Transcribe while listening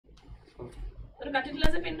তোৰ কাটি দিলা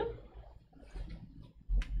যে পেনটো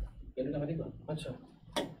পেনটো কাটি দিবা আচ্ছা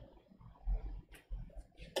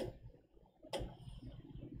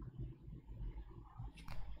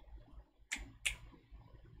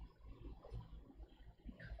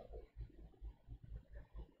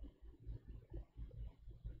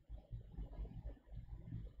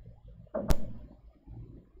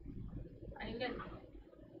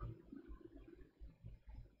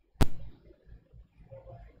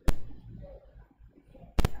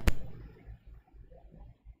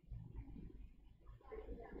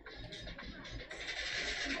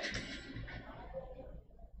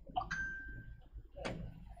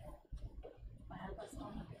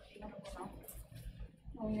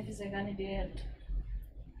Ini jagah ni dia.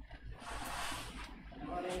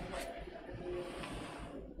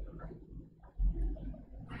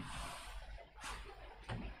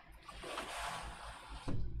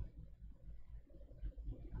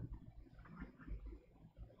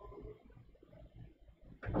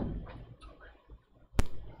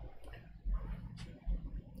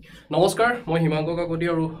 নমস্কাৰ মই হিমাংক কাকতি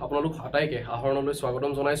আৰু আপোনালোক আটাইকে আহৰণলৈ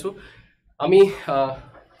স্বাগতম জনাইছো আমি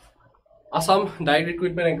আসাম ডাইৰেক্ট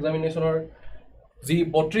ৰিক্ৰুটমেণ্ট এক্সামিনেশ্যনৰ যি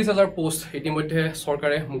 ৩২,০০০ পোষ্ট ইতিমধ্যে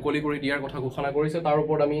চৰকাৰে মুকলি কৰি দিয়াৰ কথা ঘোষণা কৰিছে তাৰ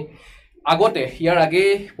ওপৰত আমি আগতে ইয়াৰ আগে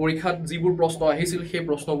পৰীক্ষাত যিবোৰ প্ৰশ্ন আহিছিল সেই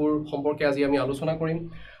প্ৰশ্নবোৰ সম্পৰ্কে আজি আমি আলোচনা কৰিম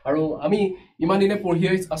আৰু আমি ইমান দিনে পঢ়ি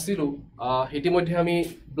আছিলো ইতিমধ্যে আমি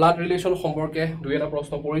ব্লাড ৰিলেশ্যন সম্পৰ্কে দুই এটা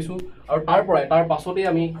প্ৰশ্ন পঢ়িছো আৰু তাৰ পাছতে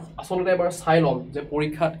আমি আসলতে এবাৰ চাই লম যে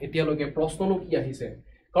পৰীক্ষাত এতিয়ালৈকে প্ৰশ্ননো কি আহিছে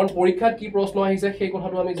কাৰণ পৰীক্ষাত কি প্ৰশ্ন আহিছে সেই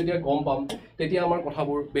কথাটো আমি যেতিয়া গম পাম তেতিয়া আমাৰ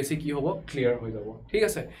কথাবোৰ বেছি কি হ'ব ক্লিয়াৰ হৈ যাব ঠিক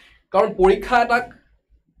আছে কাৰণ পৰীক্ষা এটাক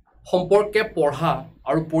সম্পৰ্কে পঢ়া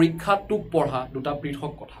আৰু পৰীক্ষাটোক পঢ়া দুটা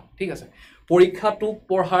পৃথক কথা ঠিক আছে পৰীক্ষাটোক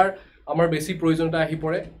পঢ়াৰ আমাৰ বেছি প্ৰয়োজনীয়তা আহি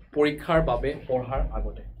পৰে পৰীক্ষাৰ বাবে পঢ়াৰ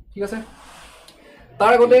আগতে ঠিক আছে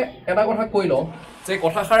তাৰ আগতে এটা কথা কৈ লওঁ যে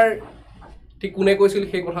কথাষাৰ ঠিক কোনে কৈছিল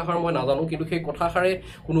সেই কথাষাৰ মই নাজানো কিন্তু সেই কথাষাৰে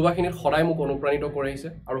কোনোবাখিনিত সদায় মোক অনুপ্ৰাণিত কৰিছে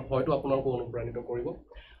আৰু হয়তো আপোনালোকক অনুপ্ৰাণিত কৰিব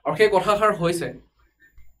আৰু সেই কথাষাৰ হৈছে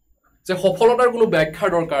যে সফলতাৰ কোনো ব্যাখ্যাৰ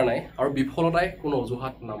দৰকাৰ নাই আৰু বিফলতাই কোনো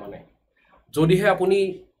অজুহাত নামানে যদিহে আপুনি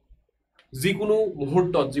যিকোনো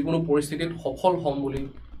মুহূৰ্তত যিকোনো পৰিস্থিতিত সফল হ'ম বুলি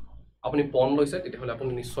আপুনি পণ লৈছে তেতিয়াহ'লে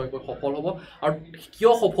আপুনি নিশ্চয়কৈ সফল হ'ব আৰু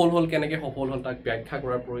কিয় সফল হ'ল কেনেকৈ সফল হ'ল তাক ব্যাখ্যা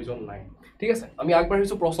কৰাৰ প্ৰয়োজন নাই ঠিক আছে আমি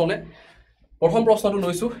আগবাঢ়িছোঁ প্ৰশ্নলৈ প্ৰথম প্ৰশ্নটো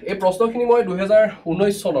লৈছোঁ এই প্ৰশ্নখিনি মই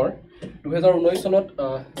 2019 চনত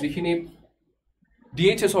যিখিনি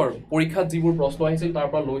DHSৰ পৰীক্ষাত যিবোৰ প্ৰশ্ন আহিছিল তাৰ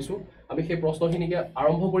পৰা লৈছোঁ আমি সেই প্ৰশ্নখিনিকে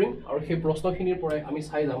আৰম্ভ কৰিম আৰু সেই প্ৰশ্নখিনিৰ পৰাই আমি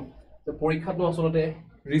চাই যাম যে পৰীক্ষাতনো আচলতে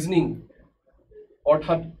ৰিজনিং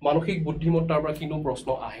অৰ্থাৎ মানসিক বুদ্ধিমত্তাৰ পৰা কিনো প্ৰশ্ন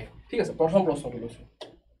আহে ঠিক আছে প্ৰথম প্ৰশ্নটো লৈছোঁ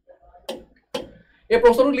এই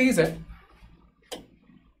প্ৰশ্নটো লিখিছে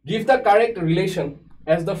give the correct relation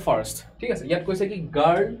as the first ঠিক আছে ইয়াত কৈছে কি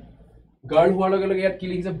গাৰ্ল হোৱাৰ লগে লগে ইয়াত কি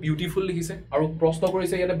লিখিছে বিউটিফুল লিখিছে আৰু প্ৰশ্ন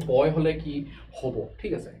কৰিছে ইয়াতে বয় হ'লে কি হ'ব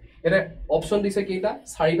ঠিক আছে ইয়াতে অপশ্যন দিছে কেইটা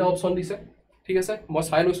 4টা অপশ্যন দিছে ঠিক আছে মই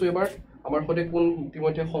চাই লৈছোঁ এবাৰ আমাৰ সৈতে কোন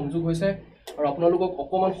ইতিমধ্যে সংযোগ হৈছে আৰু আপোনালোকক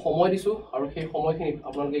অকণমান সময় দিছোঁ আৰু সেই সময়খিনিত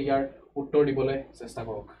আপোনালোকে ইয়াৰ উত্তৰ দিবলৈ চেষ্টা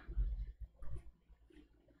কৰক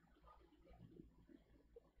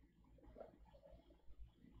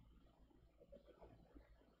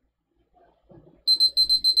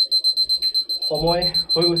সময়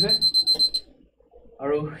হৈ গৈছে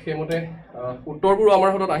আৰু সেইমতে উত্তৰবোৰ আমাৰ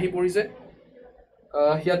হাতত আহি পৰিছে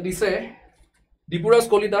ইয়াত দিছে দীপুৰাজ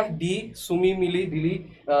কলিতা ডি সুমি মিলি দিলি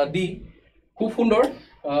ডি খুব সুন্দৰ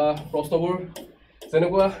প্ৰশ্নবোৰ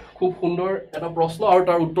যেনেকুৱা খুব সুন্দৰ এটা প্ৰশ্ন আৰু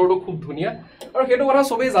তাৰ উত্তৰটো খুব ধুনীয়া আৰু সেইটো কথা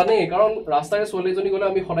চবেই জানেই কাৰণ ৰাস্তাৰে ছোৱালীজনী গ'লে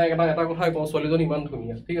আমি সদায় এটা কথাই কওঁ ছোৱালীজনী ইমান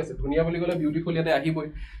ধুনীয়া ঠিক আছে ধুনীয়া বুলি ক'লে বিউটিফুল ইয়াতে আহিবই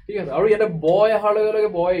ঠিক আছে আৰু ইয়াতে বয় অহাৰ লগে লগে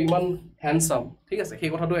বয় ইমান হেণ্ডচাম ঠিক আছে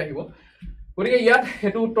সেই কথাটো আহিব গতিকে ইয়াত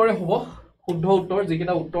সেইটো উত্তৰে হ'ব শুদ্ধ উত্তৰ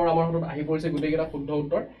যিকেইটা উত্তৰ আমাৰ হাতত আহি পৰিছে গোটেইকেইটা শুদ্ধ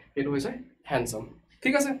উত্তৰ সেইটো হৈছে হেণ্ডচাম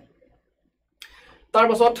ঠিক আছে তাৰ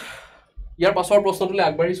পাছত ইয়াৰ পাছৰ প্ৰশ্নটোলৈ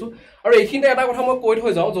আগবাঢ়িছোঁ আৰু এইখিনিতে এটা কথা মই কৈ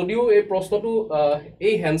থৈ যাওঁ যদিও এই প্ৰশ্নটো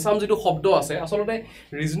এই হেণ্ডচাম যিটো শব্দ আছে আচলতে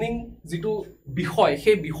ৰিজনিং যিটো বিষয়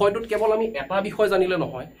সেই বিষয়টোত কেৱল আমি এটা বিষয় জানিলে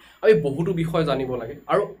নহয় আমি বহুতো বিষয় জানিব লাগে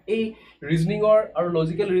আৰু এই ৰিজনিঙৰ আৰু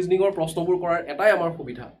লজিকেল ৰিজনিঙৰ প্ৰশ্নবোৰ কৰাৰ এটাই আমাৰ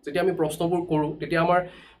সুবিধা যেতিয়া আমি প্ৰশ্নবোৰ কৰোঁ তেতিয়া আমাৰ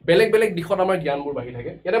বেলেগ বেলেগ দিশত আমাৰ জ্ঞানবোৰ বাঢ়ি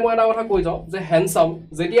থাকে ইয়াতে মই এটা কথা কৈ যাওঁ যে হেণ্ডচাম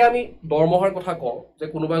যেতিয়া আমি দৰমহাৰ কথা কওঁ যে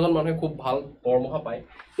কোনোবা এজন মানুহে খুব ভাল দৰমহা পায়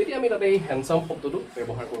তেতিয়া আমি তাতে এই হেণ্ডচাম শব্দটো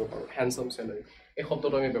ব্যৱহাৰ কৰিব পাৰোঁ হেণ্ডচাম চেলাৰী এই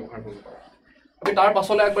শব্দটো আমি ব্যৱহাৰ কৰিব পাৰোঁ আমি তাৰ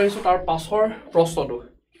পাছলৈ আগবাঢ়িছোঁ তাৰ পাছৰ প্ৰশ্নটো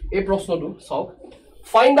এই প্ৰশ্নটো চাওক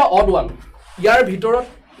find the odd one year ভিতৰত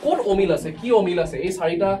ক'ত অমিল আছে কি অমিল আছে এই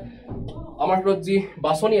 4টা আমাৰ হাতত যি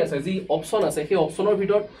বাছনি আছে যি অপশ্যন আছে সেই অপশ্যনৰ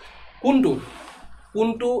ভিতৰত কোনটো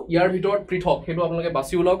কোনটো ইয়াৰ ভিতৰত পৃথক হেতু আপোনালোকে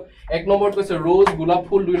বাছি উলক 1 নম্বৰত কৈছে ৰোজ গোলাপ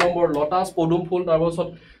ফুল 2 নম্বৰ লটাস পদুম ফুল তাৰ পাছত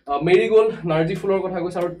মেৰিগোল্ড নাৰ্জি ফুলৰ কথা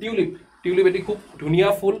কৈছে আৰু টিউলিপ এটি খুব ধুনীয়া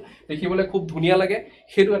ফুল দেখিবলৈ খুব ধুনীয়া লাগে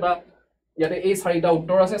হেতু এটা ইয়াতে এই চাৰিটা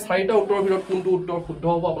উত্তৰ আছে চাৰিটা উত্তৰৰ ভিতৰত কোনটো উত্তৰ শুদ্ধ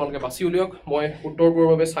হ'ব আপোনালোকে বাছি উলিয়ক মই উত্তৰবোৰৰ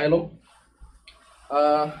বাবে চাই লম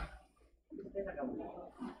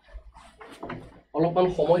অলপমান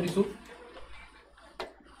সময় দিছো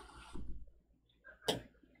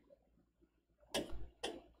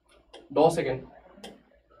दो सेकेंड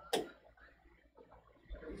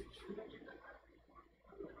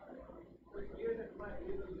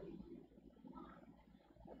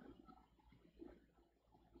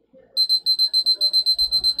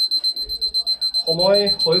समय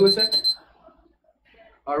হৈ গৈছে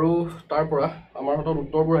আৰু তাৰ পৰা আমাৰ হাতত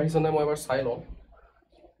উত্তৰবোৰ আহিছে নে মই এবাৰ চাই লওঁ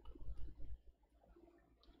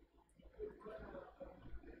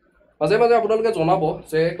মাজে মাজে আপোনালোকে জনাব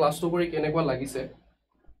যে ক্লাছটো কৰি কেনেকুৱা লাগিছে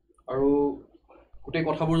আৰু গোটেই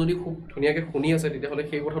কথাবোৰ যদি খুব ধুনীয়াকৈ শুনি আছে তেতিয়াহ'লে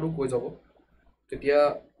সেই কথাটো কৈ যাব তেতিয়া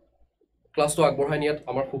ক্লাছটো আগবঢ়াই নিয়াত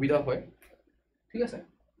আমাৰ সুবিধা হয় ঠিক আছে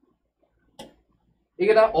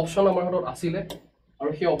এইকেইটা অপশ্যন আমাৰ হাতত আছিলে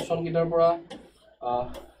আৰু সেই অপশ্যনকেইটাৰ পৰা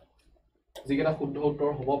যিকেইটা শুদ্ধ উত্তৰ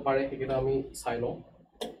হ'ব পাৰে সেইকেইটা আমি চাই লওঁ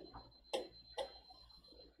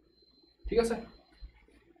ঠিক আছে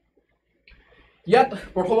ইয়াত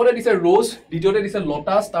প্ৰথমতে দিছে ৰ'জ দ্বিতীয়তে দিছে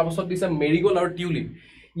লটাছ তাৰপাছত দিছে মেৰিগোল্ড আৰু টিউলিপ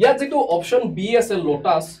ইয়াত যেটো অপশন বি আছে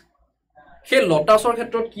লটাস সেই লটাসৰ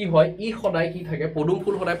ক্ষেত্ৰত কি হয় ই সদায় কি থাকে পদুম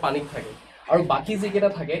ফুল সদায় পানীত থাকে আৰু বাকি যেকেটা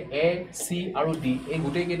থাকে এ সি আৰু ডি এই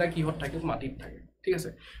গুটেই কেটা কিহত থাকে মাটিত থাকে ঠিক আছে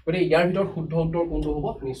গতে ইয়াৰ ভিতৰত শুদ্ধ উত্তৰ কোনটো হ'ব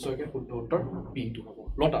নিশ্চয়কৈ শুদ্ধ উত্তৰ বি টো হ'ব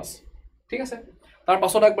লটাস ঠিক আছে তাৰ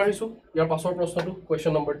পাছত আগবাঢ়িছো ইয়াৰ পাছৰ প্ৰশ্নটো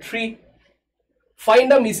question number 3 find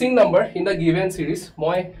da missing number in the given সিৰিজ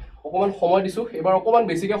মই অকমান সময় দিছো এবাৰ অকমান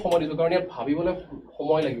বেছিকৈ সময় দিছো কাৰণ ইয়াত ভাবিবলৈ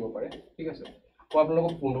সময় লাগিব পাৰে ঠিক আছে মই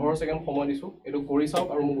আপোনালোকক 15 সেকেন্ড সময় দিছো এটো কৰি চাওক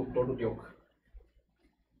আৰু মোক উত্তৰটো দিয়ক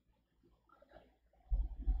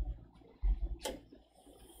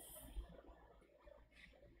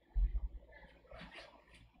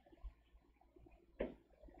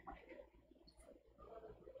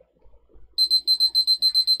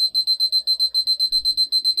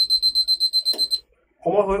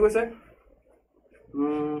সময় হৈ গৈছে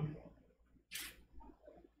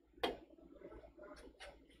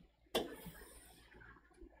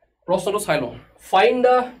প্ৰশ্নটো চাই লওঁ find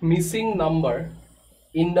da missing number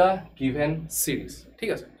in the given সিৰিজ ঠিক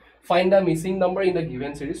আছে find da missing number in the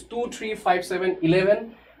given সিৰিজ 2 3 5 7 11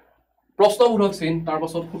 প্ৰশ্নবোধক চিন তাৰ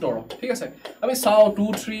পাছত 17 ঠিক আছে আমি চাও 2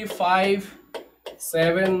 3 5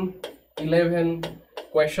 7 11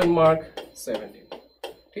 question mark 17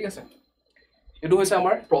 ঠিক আছে এটো হৈছে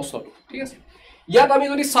আমাৰ প্ৰশ্নটো ঠিক আছে ইয়াত আমি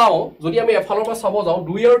যদি চাও যদি আমি এফালৰ পৰা চাব যাও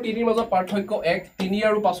 2 আৰু 3 ৰ মাজত পাৰ্থক্য 1 3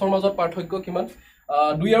 আৰু 5 ৰ মাজত পাৰ্থক্য কিমান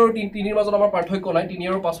 2 আৰু 3 ৰ মাজত আমাৰ পাৰ্থক্য নাই 3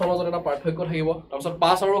 আৰু 5 ৰ মাজত এটা পাৰ্থক্য থাকিব তাৰপিছত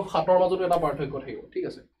 5 আৰু 7 ৰ মাজত এটা পাৰ্থক্য থাকিব ঠিক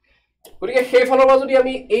আছে গতিকে সেই ফালৰ পৰা যদি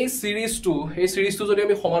আমি এই সিৰিজটো যদি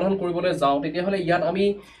আমি সমাধান কৰিবলৈ যাও তেতিয়া হলে ইয়াত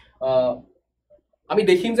আমি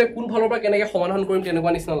দেখিম যে কোন ফালৰ পৰা কেনেকৈ সমাধান কৰিম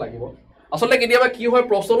তেনেকুৱা নিচিনা লাগিব আসলে কেতিয়াবা কি হয়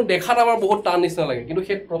প্ৰশ্নটো দেখাত আমাৰ বহুত টান নিচিনা লাগে কিন্তু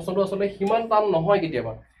সেই প্ৰশ্নটো আসলে হিমান টান নহয়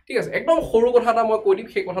কেতিয়াবা ঠিক আছে একদম সৰু কথা এটা মই কৈ দিম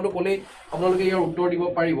সেই কথাটো ক'লে আপোনালোকে ইয়াৰ উত্তৰ দিব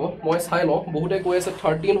পাৰিব মই চাই লওঁ বহুতে কৈ আছে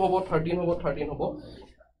 13 হ'ব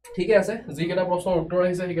ঠিকে আছে যিকেইটা প্ৰশ্নৰ উত্তৰ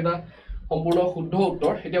আহিছে সেইকেইটা সম্পূৰ্ণ শুদ্ধ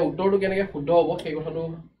উত্তৰ এতিয়া উত্তৰটো কেনেকৈ শুদ্ধ হ'ব সেই কথাটো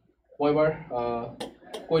মই এবাৰ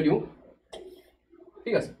কৈ দিওঁ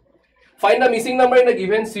ঠিক আছে find da missing number in the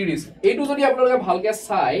given সিৰিজ এইটো যদি আপোনালোকে ভালকৈ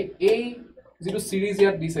চাই এই যেটো সিৰিজ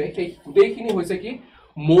ইয়াত দিছে সেই গুটেইখিনি হৈছে কি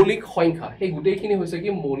মৌলিক সংখ্যা সেই গুটেইখিনি হৈছে কি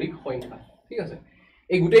মৌলিক সংখ্যা ঠিক আছে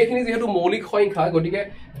এই গুটেইখিনি যেহেতু মৌলিক সংখ্যা গতিকে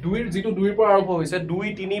 2 ৰ যেটো 2 ৰ পৰা আৰম্ভ হৈছে 2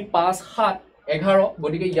 3 5 7 11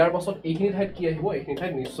 গতিকে ইয়াৰ পাছত এইখিনি ঠাইত কি আহিব এইখিনি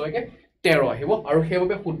ঠাইত নিশ্চয়কৈ 13 আহিব আৰু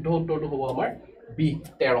সেইভাবে শুদ্ধ উত্তৰটো হ'ব আমাৰ বি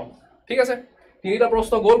 13 ঠিক আছে তিনিটা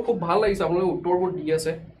প্ৰশ্ন গ'ল খুব ভাল লাগিছে আপোনালোকে উত্তৰবোৰ দি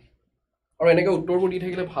আছে আৰু এনেকৈ উত্তৰবোৰ দি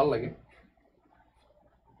থাকিলে ভাল লাগে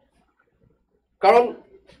কাৰণ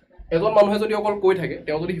এজন মানুহে যদি অকল কৈ থাকে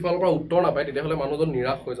তেওঁ যদি হিফালৰ পৰা উত্তৰ নাপায় তেতিয়াহ'লে মানুহজন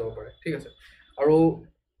নিৰাশ হৈ যাব পাৰে ঠিক আছে আৰু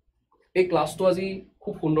এই ক্লাছটো আজি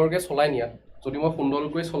খুব সুন্দৰকৈ চলাই নিয়াত যদি মই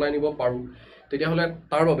সুন্দৰকৈ চলাই নিব পাৰোঁ তেতিয়াহ'লে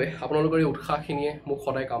তাৰ বাবে আপোনালোকৰ এই উৎসাহখিনিয়ে মোক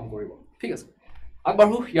সদায় কাম কৰিব ঠিক আছে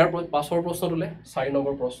আগবাঢ়ো ইয়াৰ পাছৰ প্ৰশ্নটোলৈ 4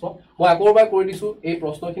 নম্বৰ প্ৰশ্ন মই আকৌ এবাৰ কৈ দিছোঁ এই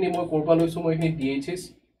প্ৰশ্নখিনি মই ক'ৰ পৰা লৈছোঁ মই এইখিনি DHS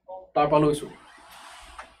তাৰ পৰা লৈছোঁ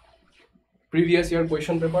প্ৰিভিয়াছ ইয়াৰ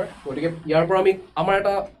কুৱেশ্যন পেপাৰ গতিকে ইয়াৰ পৰা আমাৰ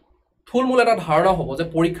এটা থুলমূল এটা ধাৰণা হ'ব যে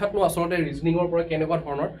পৰীক্ষাতনো আচলতে ৰিজনিঙৰ পৰা কেনেকুৱা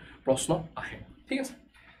ধৰণৰ প্ৰশ্ন আহে ঠিক আছে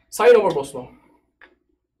 4 নম্বৰ প্ৰশ্ন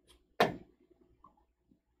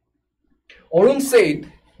Arun said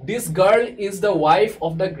this girl is the wife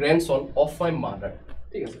of the grandson of my mother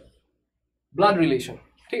ঠিক আছে ব্লাড ৰিলেশ্যন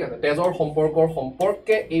ঠিক আছে তেজৰ সম্পৰ্কৰ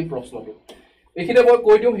সম্পৰ্কে এই প্ৰশ্নটো এইখিনিতে মই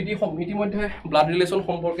কৈ দিওঁ ইতিমধ্যে ব্লাড ৰিলেশ্যন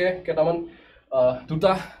সম্পৰ্কে কেইটামান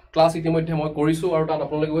দুটা ক্লাছ ইতিমধ্যে মই কৰিছোঁ আৰু তাত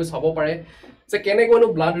আপোনালোকে গৈ চাব পাৰে যে কেনেকৈনো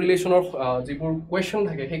ব্লাড ৰিলেশ্যনৰ যিবোৰ কুৱেশ্যন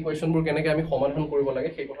থাকে সেই কুৱেশ্যনবোৰ কেনেকৈ আমি সমাধান কৰিব লাগে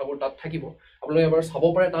সেই কথাবোৰ তাত থাকিব আপোনালোকে এবাৰ চাব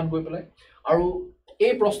পাৰে তাত গৈ পেলাই আৰু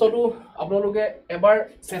এই প্ৰশ্নটো আপোনালোকে এবাৰ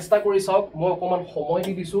চেষ্টা কৰি চাওক মই অকণমান সময়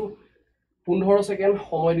দি দিছোঁ 15 ছেকেণ্ড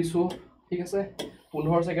সময় দিছোঁ ঠিক আছে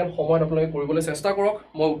 15 ছেকেণ্ড সময়ত আপোনালোকে কৰিবলৈ চেষ্টা কৰক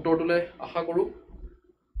মই উত্তৰটোলৈ আশা কৰোঁ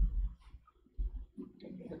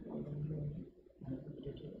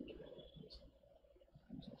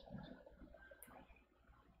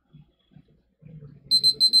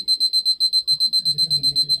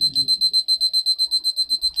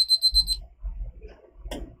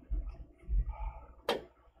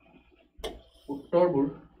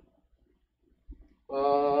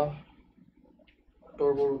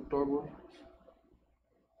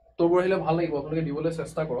উত্তৰবোৰ আহিলে ভাল লাগিব আপোনালোকে দিবলৈ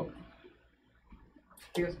চেষ্টা কৰক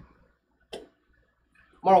ঠিক আছে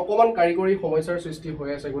আমাৰ অকণমান কাৰিকৰী সমস্যাৰ সৃষ্টি হৈ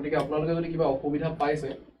আছে গতিকে আপোনালোকে যদি কিবা অসুবিধা পাইছে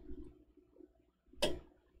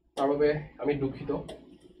তাৰ বাবে আমি দুখিত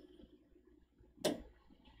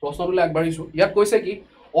প্ৰশ্নটোলৈ আগবাঢ়িছোঁ ইয়াত কৈছে কি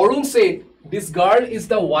Arun said this girl is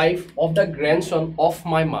the wife of the grandson of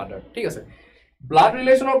my mother ঠিক আছে ব্লাড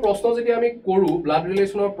ৰিলেশ্যনৰ প্ৰশ্ন যেতিয়া আমি কৰোঁ ব্লাড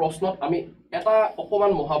ৰিলেশ্যনৰ প্ৰশ্নত আমি এটা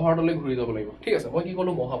অকণমান মহাভাৰতলৈ ঘূৰি যাব লাগিব ঠিক আছে মই কি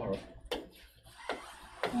ক'লোঁ মহাভাৰত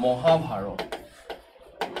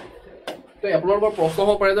তো আপোনালোকৰ প্ৰশ্ন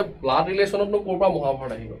হ'ব পাৰে যে ব্লাড ৰিলেশ্যনতনো ক'ৰ পৰা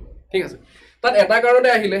মহাভাৰত আহি গ'ল ঠিক আছে তাত এটা কাৰণতে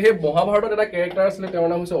আহিলে সেই মহাভাৰতত এটা কেৰেক্টাৰ আছিলে তেওঁৰ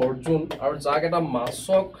নাম হৈছে অৰ্জুন আৰু যাক এটা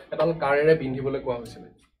মাছক এডাল কাঁড়েৰে বিন্ধিবলৈ কোৱা হৈছিলে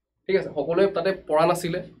ঠিক আছে সকলোৱে তাতে পৰা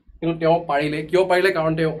নাছিলে কিন্তু তেওঁ পাৰিলে কিয় পাৰিলে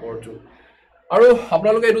কাৰণ তেওঁ অৰ্জুন আৰু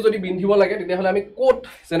আপোনালোকে এইটো যদি বিন্ধিব লাগে তেতিয়াহ'লে আমি ক'ত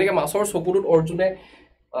যেনেকৈ মাছৰ চকুটোত অৰ্জুনে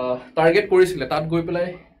টাৰ্গেট কৰিছিলে তাত গৈ পেলাই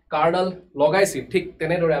কাঁড়ডাল লগাইছিল ঠিক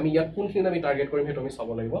তেনেদৰে আমি ইয়াত কোনখিনি আমি টাৰ্গেট কৰিম সেইটো আমি চাব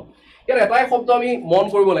লাগিব ইয়াত এটাই শব্দ আমি মন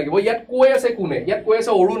কৰিব লাগিব ইয়াত কৈ আছে কোনে ইয়াত কৈ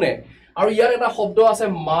আছে অৰুণে আৰু ইয়াত এটা শব্দ আছে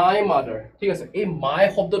মাই মাদাৰ ঠিক আছে এই মাই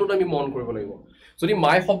শব্দটোত আমি মন কৰিব লাগিব যদি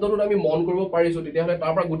মাই শব্দটোত আমি মন কৰিব পাৰিছোঁ তেতিয়াহ'লে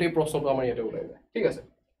তাৰ পৰা গোটেই প্ৰশ্নটো আমাৰ ইয়াতে ওলাই যায় ঠিক আছে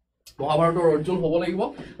মহাভাৰতৰ অৰ্জুন হ'ব লাগিব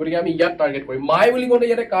গতিকে আমি ইয়াত টাৰ্গেট কৰিম মাই বুলি কওঁতে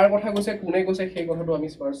ইয়াতে কাৰ কথা কৈছে কোনে কৈছে সেই কথাটো আমি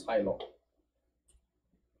চাই লওঁ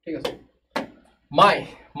ঠিক আছে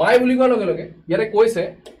মাই বুলি কোৱাৰ লগে লগে ইয়াতে কৈছে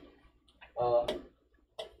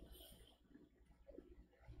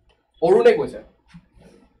অৰুণে কৈছে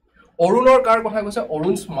অৰুণৰ কাৰ কথা কৈছে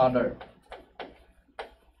অৰুণছ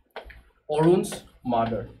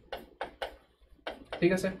মাদাৰ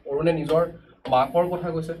ঠিক আছে অৰুণে নিজৰ মাকৰ কথা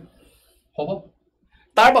কৈছে হ'ব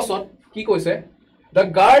তাৰ পাছত কি কৈছে the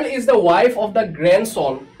girl is the wife of the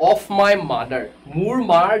grandson of my mother মোৰ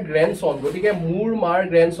মাৰ গ্ৰেণ্ডছন গতিকে মোৰ মাৰ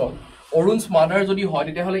গ্ৰেণ্ডছন অৰুণছ মাদাৰ যদি হয়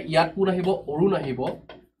তেতিয়াহ'লে ইয়াত কোন আহিব অৰুণ আহিব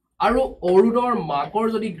আৰু অৰুণৰ মাকৰ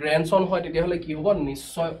যদি গ্ৰেণ্ডছন হয় তেতিয়াহ'লে কি হ'ব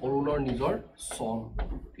নিশ্চয় অৰুণৰ নিজৰ ছন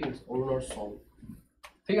ঠিক আছে অৰুণৰ ছন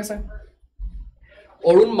ঠিক আছে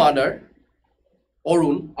অৰুণ মাদাৰ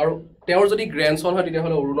অৰুণ আৰু তেওঁৰ যদি গ্ৰেণ্ডছন হয়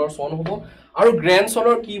তেতিয়াহ'লে অৰুণৰ ছন হ'ব আৰু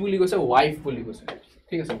গ্ৰেণ্ডছনৰ কি বুলি কৈছে ৱাইফ বুলি কৈছে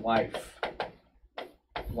ঠিক আছে ৱাইফ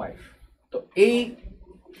তো এই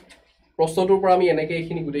প্ৰশ্নটোৰ পৰা আমি এনেকৈ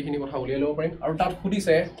এইখিনি গোটেইখিনি কথা উলিয়াই ল'ব পাৰিম আৰু তাত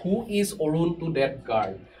সুধিছে who is Arun to date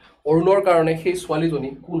girl অৰুণৰ কাৰণে সেই ছোৱালীজনী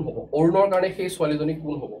কোন হ'ব অৰুণৰ কাৰণে সেই ছোৱালীজনী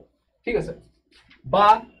কোন হ'ব ঠিক আছে বা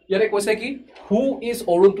ইয়াতে কৈছে কি who is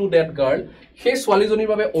Arun to date girl সেই ছোৱালীজনীৰ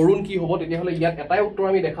বাবে অৰুণ কি হ'ব তেতিয়াহ'লে ইয়াত এটাই উত্তৰ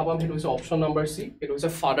আমি দেখা পাম সেইটো হৈছে অপশ্যন নম্বৰ চি সেইটো হৈছে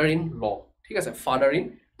ফাদাৰ ইন ল ঠিক আছে ফাদাৰ ইন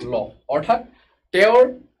ল অৰ্থাৎ তেওঁৰ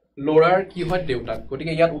ল'ৰাৰ কি হয় দেউতাক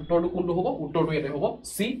গতিকে ইয়াত উত্তৰটো কোনটো হ'ব উত্তৰটো ইয়াতে হ'ব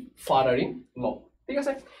চি ফাদাৰ ইন ল ঠিক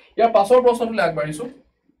আছে ইয়াৰ পাছৰ প্ৰশ্নটোলৈ আগবাঢ়িছোঁ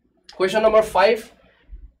কুৱেশ্যন নম্বৰ 5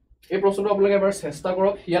 এই প্ৰশ্নটো আপোনালোকে এবাৰ চেষ্টা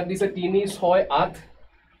কৰক ইয়াত দিছে 3 6 8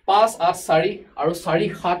 5 8 4 আৰু 4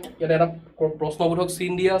 7 ইয়াত এটা প্ৰশ্নবোধক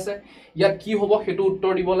চিন দিয়া আছে ইয়াত কি হ'ব সেইটো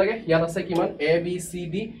উত্তৰ দিব লাগে ইয়াত আছে কিমান এ বি চি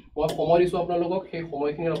ডি মই সময় দিছোঁ আপোনালোকক সেই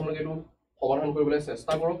সময়খিনিত আপোনালোকে এইটো সমাধান কৰিবলৈ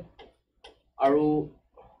চেষ্টা কৰক আৰু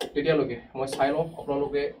তেতিয়ালৈকে মই চাই লওঁ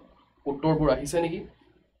আপোনালোকে উত্তৰবোৰ আহিছে নেকি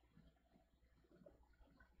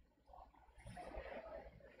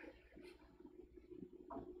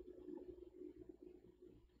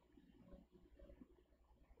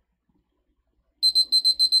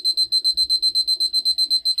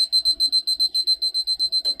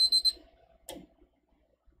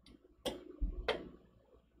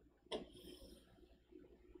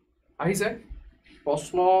আহিছে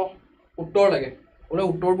প্ৰশ্ন উত্তৰ লাগে ওলাই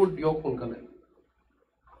উত্তৰবোৰ দিয়ক সোনকালে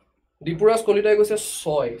দীপুৰাজ কলিতাই কৈছে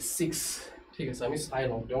 6 ঠিক আছে আমি চাই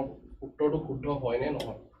লওঁ তেওঁ উত্তৰটো শুদ্ধ হয় নে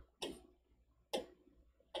নহয়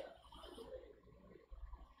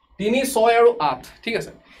 3 6 আৰু 8 ঠিক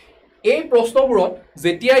আছে এই প্ৰশ্নবোৰত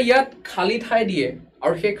যেতিয়া ইয়াত খালী ঠাই দিয়ে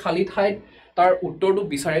আৰু সেই খালী ঠাইত তাৰ উত্তৰটো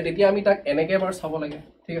বিচাৰে তেতিয়া আমি তাক এনেকৈ এবাৰ চাব লাগে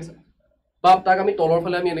ঠিক আছে বা তাক আমি তলৰ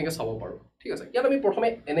ফালে আমি এনেকৈ চাব পাৰোঁ ঠিক আছে ইয়াত আমি প্ৰথমে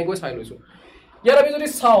এনেকৈ চাই লৈছোঁ ইয়াত আমি যদি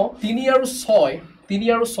চাওঁ 3 আৰু 6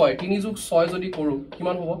 3 আৰু 6 3 যোগ 6 যদি কৰোঁ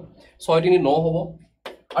কিমান হ'ব 6 3 9 হ'ব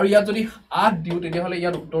আৰু ইয়াত যদি 8 দিওঁ তেতিয়াহ'লে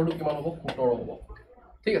ইয়াত উত্তৰটো কিমান হ'ব 17 হ'ব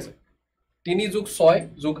ঠিক আছে 3 যোগ 6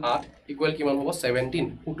 যোগ 8 ইকুৱেল কিমান হ'ব 17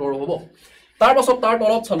 17 হ'ব তাৰ পাছত তাৰ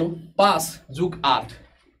তলত চালো 5 যোগ 8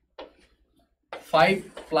 5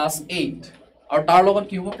 plus 8 আৰু তাৰ লগত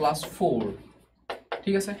কি হ'ব plus 4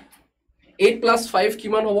 ঠিক আছে 8 plus 5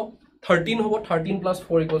 কিমান হ'ব 13 হ'ব 13 plus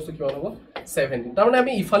 4 equals to কিমান হ'ব 17 তাৰ মানে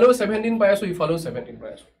আমি ইফালেও 17 পাই আছো ইফালেও 17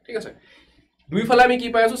 পাই আছো ঠিক আছে দুইফালে আমি কি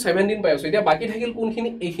পাই আছো 17 পাই আছো এতিয়া বাকি থাকিল কোনখিনি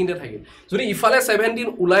এইখিনিতে থাকিল যদি ইফালে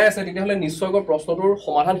 17 ওলাই আছে তেতিয়াহ'লে নিশ্চয়কৈ প্ৰশ্নটোৰ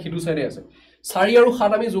সমাধান হিদু সাইডে আছে 4 আৰু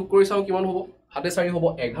 7 আমি যোগ কৰি চাও কিমান হ'ব 7 4 হ'ব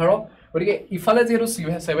 11 গতিকে ইফালে যেহেতু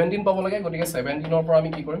 17 পাব লাগে গতিকে 17 ৰ পৰা আমি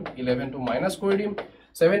কি কৰিম 11 টো মাইনাস কৰি দিম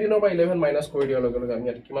 17 ৰ পৰা 11 মাইনাস কৰি দিয়াৰ লগে লগে আমি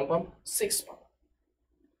ইয়াত কিমান পাম 6 পাম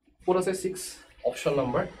কোড আছে 6 অপচন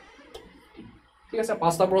নম্বৰ ঠিক আছে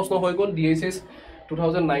পাঁচটা প্ৰশ্ন হৈ গ'ল ডিএছএছ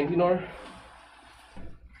 2019 ৰ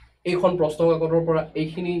এইখন প্ৰশ্ন কাকতৰ পৰা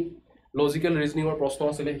এইখিনি লজিক্যাল ৰিজনিংৰ প্ৰশ্ন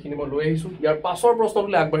আছিল এইখিনি মই লৈ আহিছো ইয়াৰ পাছৰ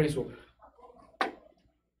প্ৰশ্নটোলৈ আগবাঢ়িছো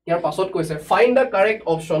ইয়াৰ পাছত কৈছে find da correct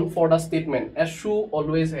option for the statement এ শু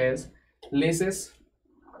অলৱেজ হেজ লেসেস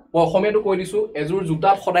মই অসমীয়াটো কৈ দিছো এজোৰ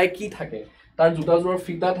জোতাত সদায় কি থাকে তাৰ জোতাজোৰৰ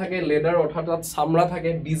ফিতা থাকে লেদাৰ অৰ্থাৎ তাত চামৰা থাকে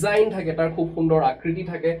ডিজাইন থাকে তাৰ খুব সুন্দৰ আকৃতি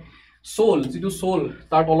থাকে সোল যেটো সোল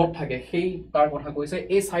তাৰ তলত থাকে সেই তাৰ কথা কৈছে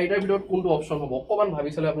এই চাৰিটাৰ ভিতৰত কোনটো অপচন হ'ব অকমান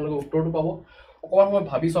ভাবি চালে আপোনালোকে উত্তৰটো পাব অকমান মই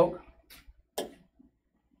ভাবি চাওক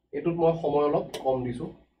এটুত মই সময় অলপ কম দিছো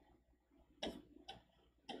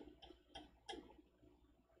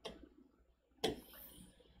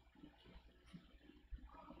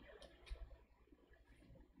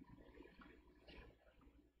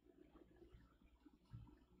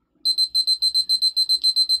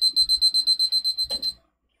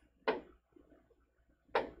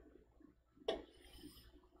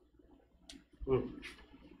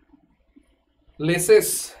লেসেস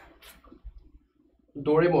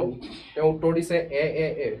ডোৰেমন তেওঁ উত্তৰ দিছে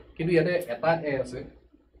এ কিন্তু ইয়াতে এটা এ আছে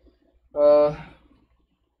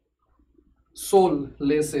সোল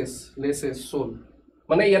লেসেস সোল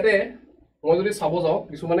মানে ইয়াতে মই যদি চাব যাও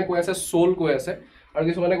কিছুমানে কৈ আছে সোল কৈ আছে আৰু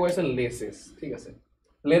কিছুমানে কৈ আছে লেসেস ঠিক আছে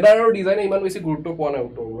লেদাৰৰ ডিজাইনে ইমান বেছি গুৰুত্ব পোৱা নাই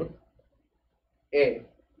উত্তৰবোৰ এ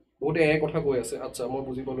বহুতে এ কথা কৈ আছে আচ্ছা মই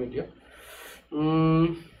বুজি পালো এতিয়া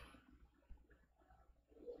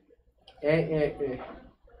এ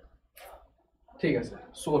ঠিক আছে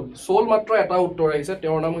সোল মাত্ৰ এটা উত্তৰ আহিছে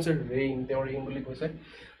তেওঁৰ নাম হৈছে ৰেইন তেওঁ ৰেইন বুলি কৈছে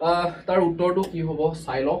তাৰ উত্তৰটো কি হ'ব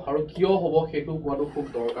চাই লওঁ আৰু কিয় হ'ব সেইটো কোৱাটো খুব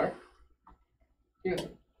দৰকাৰ ঠিক আছে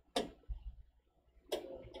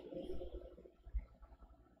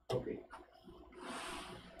ওকে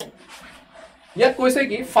ইয়াত কৈছে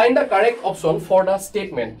কি find da correct option for the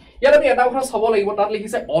statement ইয়াত আমি এটা কথা চাব লাগিব তাত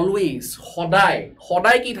লিখিছে অলৱেজ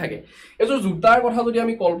সদায় কি থাকে এজোৰ জোতাৰ কথা যদি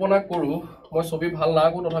আমি কল্পনা কৰো মই ছবি ভাল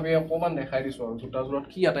লাগো তথাপি অকমান দেখাই দিছো আৰু জোতাজোৰত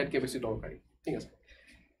কি আটাইতকৈ বেছি দৰকাৰী ঠিক আছে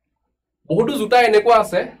বহুতো জোতা এনেকুৱা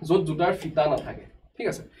আছে য'ত জোতাৰ ফিতা নাথাকে ঠিক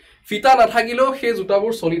আছে ফিতা নাথাকিলেও সেই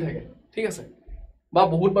জোতাবোৰ চলি থাকে ঠিক আছে বা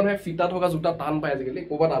বহুত মানুহে ফিতা থকা জোতা টান পায় আজিকালি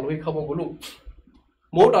ক'ৰবাত আলহী খাব গ'লো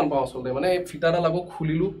মই টান পাওঁ আচলতে মানে ফিতাডাল আকৌ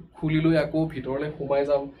খুলিলো আকৌ ভিতৰলৈ সোমাই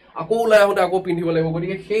যাম আকৌ ওলাই আহোঁতে আকৌ পিন্ধিব লাগিব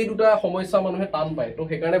গতিকে সেই দুটা সমস্যা মানুহে টান পায় তো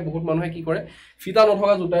সেইকাৰণে বহুত মানুহে কি কৰে ফিতা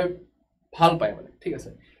নথকা জোতাই ভাল পায় মানে ঠিক আছে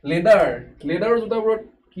লেদাৰৰ জোতাবোৰত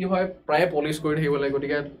কি হয় প্ৰায়ে পলিশ কৰি থাকিব লাগে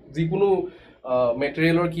গতিকে যিকোনো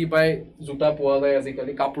মেটেৰিয়েলৰ কি পায় জোতা পোৱা যায়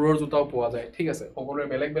আজিকালি কাপোৰৰ জোতাও পোৱা যায় ঠিক আছে সকলোৰে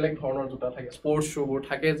বেলেগ ধৰণৰ জোতা থাকে স্পৰ্টছ শ্বুবোৰ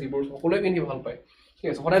থাকে যিবোৰ সকলোৱে পিন্ধি ভাল পায় ঠিক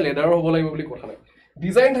আছে সদায় লেদাৰৰ হ'ব লাগিব বুলি কথা নাই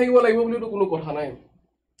ডিজাইন থাকিব লাগিব বুলিতো কোনো কথা নাই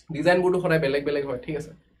ডিজাইনবোৰটো সদায় বেলেগ হয় ঠিক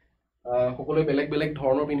আছে সকলোৱে বেলেগ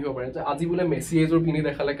ধৰণৰ পিন্ধিব পাৰে যে আজি বোলে মেছি এযোৰ পিন্ধি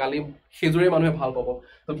দেখালে কালি সেইযোৰে মানুহে ভাল পাব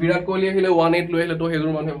তো বিৰাট কোহলি আহিলে 18 লৈ আহিলে তো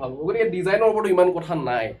সেইযোৰ মানুহে ভাল পাব গতিকে ডিজাইনৰ ওপৰতো ইমান কথা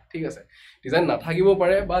নাই ঠিক আছে ডিজাইন নাথাকিব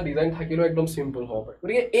পাৰে বা ডিজাইন থাকিলেও একদম সিম্পল হ'ব পাৰে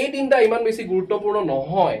গতিকে এই তিনিটা ইমান বেছি গুৰুত্বপূৰ্ণ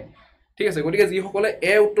নহয় ঠিক আছে গতিকে যিসকলে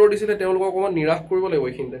এ উত্তৰ দিছিলে তেওঁলোকক অকমান নিৰাশ কৰিব লাগিব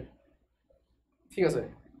এইখিনিতে ঠিক আছে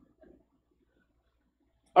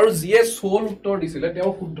আৰু যিয়ে সোল উত্তৰ দিছিলে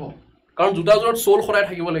তেওঁ শুদ্ধ কাৰণ জোতাজোৰত সোল সদায়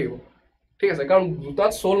থাকিব লাগিব ঠিক আছে কাৰণ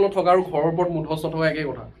জোতাত সোল নথকা আৰু ঘৰৰ ওপৰত মুধচ নথকা একেই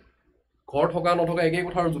কথা ঘৰ থকা নথকা একেই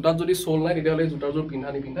কথা আৰু জোতাত যদি সোল নাই তেতিয়াহ'লে জোতাজোৰ পিন্ধা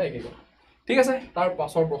নিপিন্ধা একেই কথা ঠিক আছে তাৰ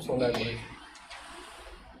পাছৰ প্ৰশ্নলৈ আগবাঢ়িছোঁ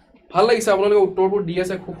ভাল লাগিছে আপোনালোকে উত্তৰবোৰ দি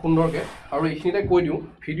আছে খুব সুন্দৰকৈ আৰু এইখিনিতে কৈ দিওঁ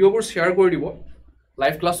ভিডিঅ'বোৰ শ্বেয়াৰ কৰি দিব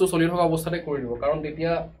লাইভ ক্লাছটো চলি থকা অৱস্থাতে কৰি দিব কাৰণ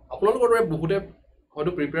তেতিয়া আপোনালোকৰ দৰে বহুতে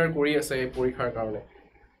হয়তো প্ৰিপেয়াৰ কৰি আছে এই পৰীক্ষাৰ কাৰণে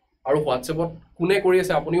আৰু হোৱাটছএপত কোনে কৰি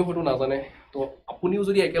আছে আপুনিও হয়তো নাজানে তো আপুনিও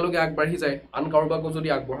যদি একেলগে আগবাঢ়ি যায় আন কাৰোবাকো যদি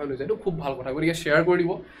আগবঢ়াই লৈ যায় তো খুব ভাল কথা গতিকে শ্বেয়াৰ কৰি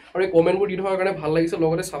দিব আৰু এই কমেণ্টবোৰ দি থকাৰ কাৰণে ভাল লাগিছে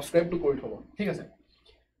লগতে ছাবস্ক্ৰাইবটো কৰি থ'ব ঠিক আছে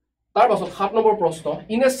তাৰ পাছত 7 নম্বৰ প্ৰশ্ন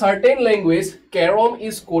in a certain language carrom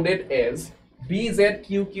is coded as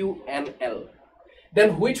BZQQNL then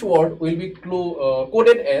which word will be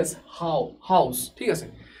coded as house ঠিক আছে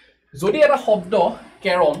যদি এটা শব্দ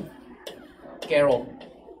কেৰম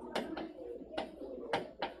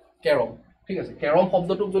ঠিক আছে কেৰম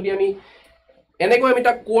শব্দটোক যদি আমি এনেকৈ আমি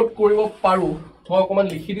তাক কোড কৰিব পাৰো মই অকমান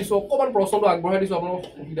লিখি দিছো অকমান প্ৰশ্নটো আগবঢ়াই দিছো আপোনালোকৰ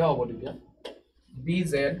সুবিধা হ'ব তেতিয়া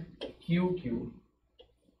BZQQNL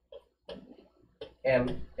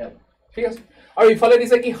ঠিক আছে আৰু ইফালে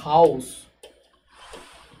দিছে কি হাউস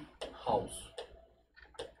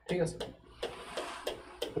ঠিক আছে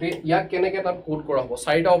গতিকে ইয়াক কেনেকে তাত কোড কৰা হ'ব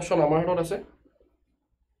চাৰিটা অপচন আমাৰ হাতত আছে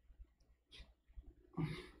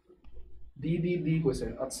ডি কৈছে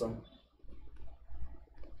আচ্ছা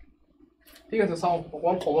ঠিক আছে চাও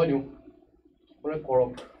অকমান সময় দিওঁ মানে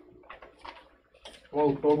কৰক মই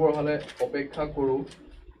উত্তৰবোৰ হলে অপেক্ষা কৰো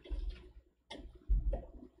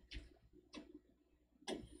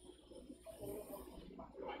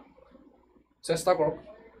চেষ্টা কৰক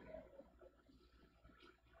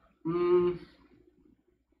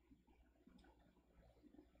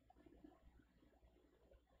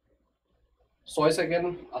 6 সেকেন্ড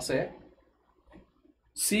আছে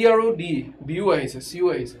সি আৰু ডি বিও আহিছে সিও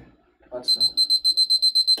আহিছে আচ্ছা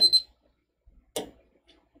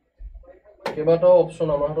কেইবাটাও অপচন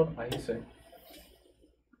আমাৰ হাতত আহিছে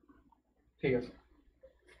ঠিক আছে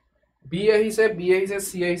বি আহিছে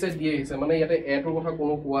সি আহিছে ডি আহিছে মানে ইয়াতে এ টোৰ কথা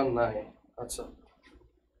কোনো কোৱা নাই আচ্ছা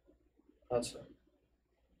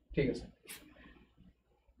ঠিক আছে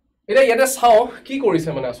এটা ইয়াতে চাও কি কৰিছে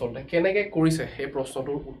মানে আসলতে কেনেকে কৰিছে এই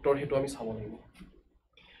প্ৰশ্নটোৰ উত্তৰ হেতু আমি চাব লাগিব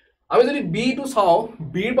আমি যদি বি টো চাও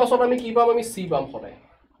বিৰ পাছত আমি কি পাম আমি সি পাম সদায়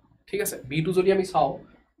ঠিক আছে বি টো যদি আমি চাও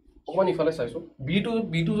অকমান ইফালে চাইছো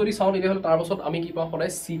বি টো যদি চাও তেতিয়া হলে তাৰ পাছত আমি কি পাম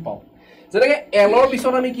সদায় সি পাম যেনেকে এলৰ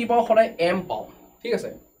পিছত আমি কি পাম সদায় এম পাম ঠিক আছে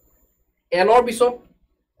এলৰ পিছত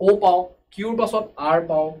ও পাও কিউৰ পাছত আৰ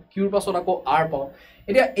পাও কিউৰ পাছত আকৌ আৰ পাও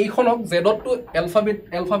এতিয়া এইখনক জেডত তো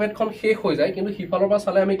এলফাবেটখন শেষ হৈ যায় কিন্তু হিফালৰ পৰা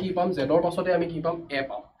চালে আমি কি পাম জেডৰ পাছতে আমি কি পাম এ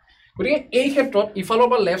পাম গতিকে এই ক্ষেত্ৰত ইফালৰ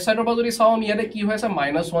পৰা লেফট সাইডৰ পৰা যদি চাও আমি ইয়াতে কি হৈ আছে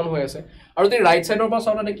 -1 হৈ আছে আৰু যদি ৰাইট সাইডৰ পৰা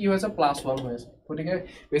চাও তাতে কি হৈ আছে +1 হৈ আছে গতিকে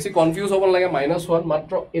বেছি কনফিউজ হ'ব নালাগে -1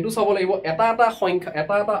 মাত্ৰ এটো চাব লাগিব এটা সংখ্যা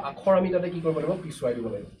এটা আখৰ আমি তাতে কি কৰিব লাগিব পিছুৱাই দিব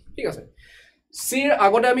লাগিব ঠিক আছে সিৰ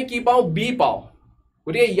আগতে আমি কি পাও বি পাও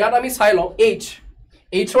গতিকে ইয়াত আমি চাই লও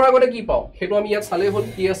এইচৰ আগতে কি পাও হেতু আমি ইয়াত চালে হল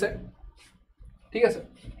কি আছে ঠিক আছে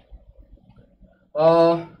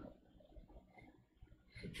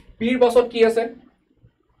পিৰ পাছত কি আছে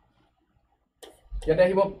ইয়াতে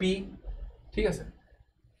আহিব পি ঠিক আছে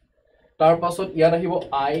তাৰ পাছত ইয়াত আহিব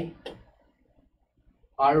আই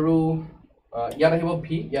আৰু ইয়াত আহিব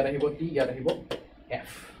ভি ইয়াত আহিব টি ইয়াত আহিব এফ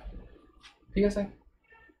ঠিক আছে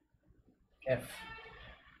এফ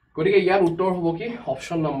গতিকে ইয়াৰ উত্তৰ হ'ব কি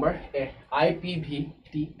option number A I P V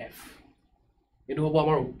T F এটো হ'ব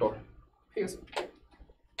আমাৰ উত্তৰ ঠিক আছে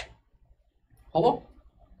হ'ব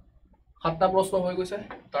 7টা প্ৰশ্ন হৈ গৈছে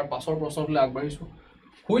তাৰ পাছৰ প্ৰশ্নটোলৈ আগবাঢ়িছো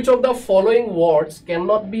which of the following words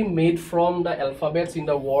cannot be made from the alphabets in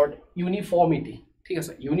the word uniformity ঠিক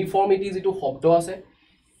আছে uniformity যেটো শব্দ আছে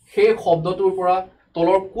সেই শব্দটোৰ পৰা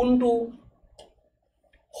তলৰ কোনটো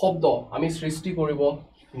শব্দ আমি সৃষ্টি কৰিব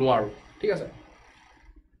নোৱাৰো ঠিক আছে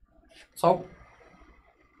চাওক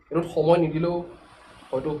এটো সময় নিদিলেও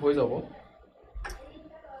হয়তো হৈ যাব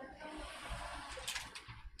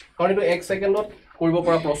কাৰণ এটো 1 সেকেন্ডত কৰিব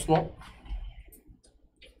পৰা প্ৰশ্ন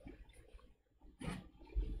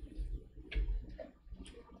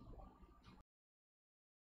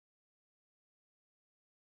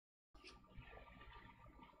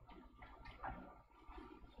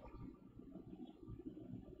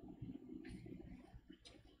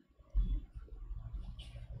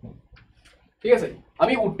ঠিক আছে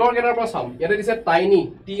আমি উত্তৰ কেনাৰ পৰা চাম ইয়াতে দিছে tiny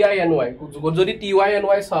T I N Y যদি টি ওয়াই এন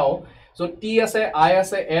ওয়াই চাও সো টি আছে আই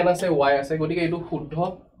আছে এন আছে ওয়াই আছে গতিকে এটো শুদ্ধ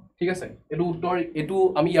ঠিক আছে এটো উত্তৰ এটো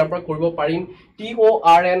আমি ইয়াৰ পৰা কৰিব পাৰিম টি ও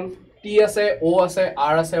আৰ এন টি আছে ও আছে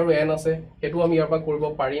আৰ আছে আৰু এন আছে এটো আমি ইয়াৰ পৰা কৰিব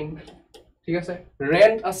পাৰিম ঠিক আছে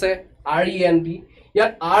ৰেন্ট আছে আৰ ই এন টি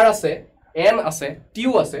ইয়াত আৰ আছে এন আছে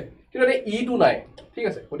টিও আছে কিন্তু ই টো নাই ঠিক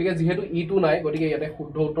আছে গতিকে যেহেতু ই টো নাই গতিকে ইয়াতে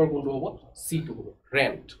শুদ্ধ উত্তৰ কোনটো হ'ব সি টো হ'ব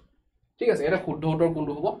ৰেন্ট ঠিক আছে এটা শুদ্ধ উত্তৰ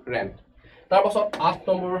কোনটো হ'ব ৰেন্ট তাৰ পাছত 8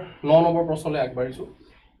 নম্বৰ 9 নম্বৰ প্ৰশ্নলৈ আগবাঢ়িছো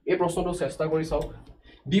এই প্ৰশ্নটো চেষ্টা কৰি চাওক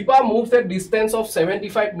Dipa moves a distance of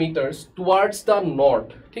 75 meters towards the north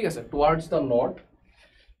ঠিক আছে towards the north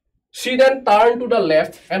she then turned to the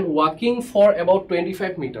left and walking for about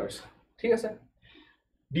 25 meters ঠিক আছে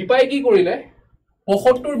দীপাই কি কৰিলে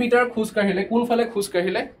 75 মিটাৰ খোজ কাঢ়িলে কোনফালে খোজ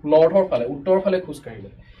কাঢ়িলে নৰ্থৰ ফালে উত্তৰ ফালে খোজ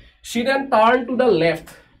কাঢ়িলে she then turned to the left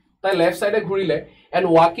তাই লেফট সাইডে ঘুৰিলে and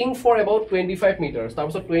walking for about 25 meters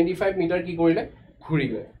তাৰপিছত 25 মিটাৰ কি কৰিলে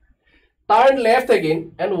ঘুৰিলে turn left again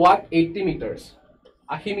and walk 80 meters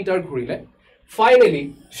 80 metre ঘুৰিলে finally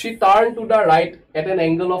she turned to the right at an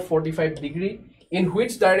angle of 45 degree in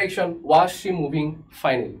which direction was she moving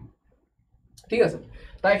finally ঠিক আছে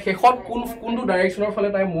তাই হেখত কোনটো ডাইৰেকশনৰ ফালে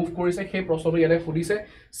তাই move কৰিছে সেই প্ৰশ্নটো ইয়াতে সুধিছে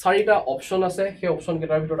চাৰিটা অপচন আছে সেই অপচন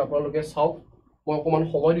কেইটাৰ ভিতৰত আপোনালোকে চাওক মই অকমান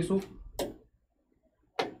সময় দিছো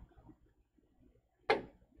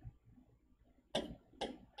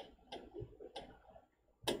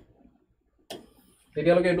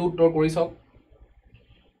তেতিয়ালৈকে এইটো উত্তৰ কৰি চাওক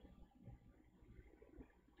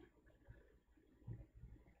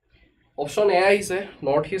অপচন এ আহিছে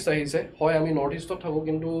নৰ্থ ইষ্ট আহিছে হয় আমি নৰ্থ ইষ্টত থাকো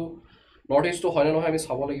কিন্তু নৰ্থ ইষ্ট হয় না নহয় আমি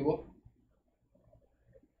চাব লাগিব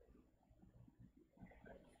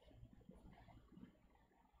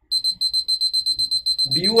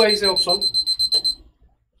বিউ আহিছে অপচন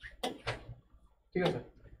ঠিক আছে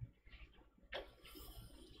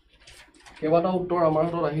কেইবাটা উত্তৰ আমাৰ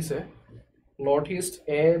হাতত আহিছে north east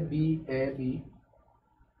A B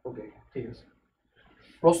okay ঠিক আছে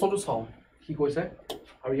প্ৰশ্নটো চাওঁ কি কৈছে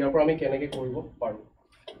আৰু ইয়াৰ পৰা আমি কেনেকৈ কৰিব পাৰো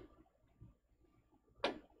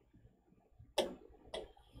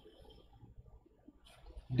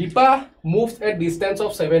Deepa moves a distance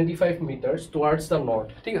of 75 meters towards the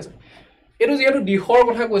north. ঠিক আছে এটো যেহেতু দিশৰ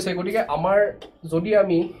কথা কৈছে গতিকে আমাৰ যদি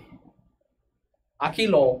আমি আকি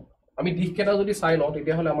লও আমি দিশ কেটা যদি চাই লও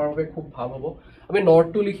তেতিয়া হলে আমাৰ বাবে খুব ভাল হ'ব আমি নৰ্থ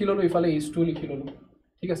টু লিখি ললো ইফালে ইষ্ট টু লিখি ললো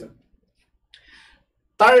ঠিক আছে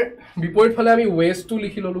তাৰ বিপৰীত ফালে আমি ওয়েস্ট টু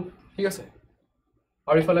লিখি ললো ঠিক আছে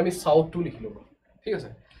আৰু ইফালে আমি সাউথ টু লিখি ললো ঠিক আছে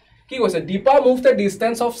কি কৈছে Deepa moves a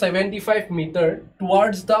distance of 75 meter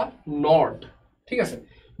towards the north ঠিক আছে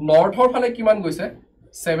নৰ্থৰ ফালে কিমান গৈছে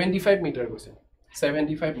 75 মিটাৰ গৈছে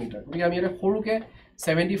 75 মিটাৰ গতিকে আমি এটা সৰুকে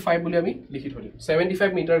 75 বুলি আমি লিখি থলো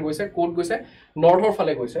 75 মিটাৰ গৈছে কোড গৈছে নৰ্থৰ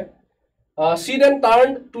ফালে গৈছে she then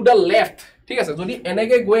turned to the left ঠিক আছে যদি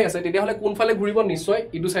এনেকে গৈ আছে তেতিয়া হলে কোন ফালে ঘুৰিব নিশ্চয়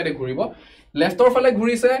ইটো সাইডে ঘুৰিব লেফটৰ ফালে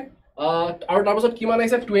ঘুৰিছে আৰু তাৰ পাছত কিমান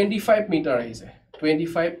আহিছে 25 মিটাৰ আহিছে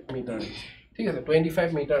 25 মিটাৰ ঠিক আছে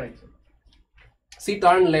 25 মিটাৰ আহিছে she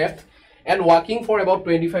turned left and walking for about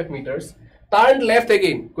 25 meters turn left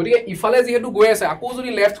again গটিকে ইফালে যেহেতু গৈ আছে আকো যদি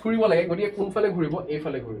লেফট ঘুৰিব লাগে গটিকে কোন ফালে ঘুৰিব এই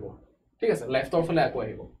ফালে ঘুৰিব ঠিক আছে লেফটৰ ফালে আকো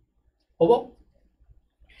আহিব হ'ব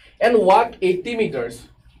and walk 80 meters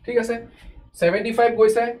ঠিক আছে 75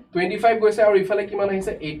 গৈছে 25 গৈছে আৰু ইফালে কিমান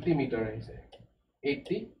আহিছে 80 মিটাৰ আহিছে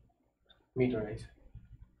 80 মিটাৰ আহিছে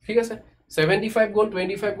ঠিক আছে 75 গল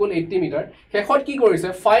 25 গল 80 মিটাৰ হেখত কি কৰিছে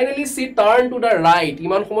finally she turned to the right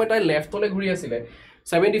ইমান সময় তাই লেফটলে ঘুৰি আছিল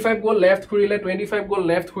 75 গোল লেফট ঘুৰিলে 25 গোল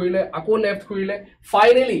লেফট ঘুৰিলে আকৌ লেফট ঘুৰিলে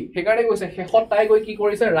ফাইনালি হেকাৰে গৈছে হেখত তাই গৈ কি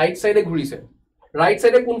কৰিছে ৰাইট সাইডে ঘুৰিছে ৰাইট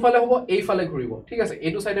সাইডে কোন ফালে হ'ব এই ফালে ঘুৰিব ঠিক আছে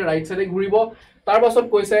এটো সাইডে ৰাইট সাইডে ঘুৰিব তাৰ পাছত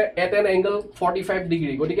কৈছে এট এন এংগল 45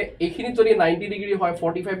 ডিগ্ৰী গটিকে এইখিনিত যদি 90 ডিগ্ৰী হয়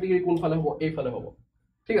 45 ডিগ্ৰী কোন ফালে হ'ব এই ফালে হ'ব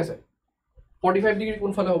ঠিক আছে 45 ডিগ্ৰী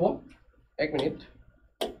কোন ফালে হ'ব এক মিনিট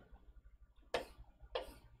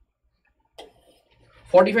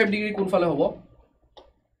 45 ডিগ্ৰী কোন ফালে হ'ব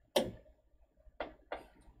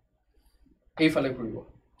এই ফালে ঘুৰিব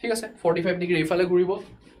ঠিক আছে 45 ডিগ্ৰী এই ফালে ঘুৰিব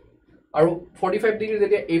আৰু 45 ডিগ্ৰী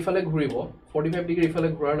যেতিয়া এই ফালে ঘুৰিব 45 ডিগ্ৰী এই ফালে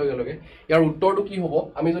ঘুৰাৰ লগে লগে ইয়াৰ উত্তৰটো কি হ'ব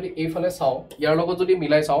আমি যদি এই ফালে চাও ইয়াৰ লগত যদি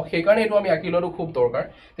মিলাই চাও সেই কাৰণে এটো আমি আকিলটো খুব দৰকাৰ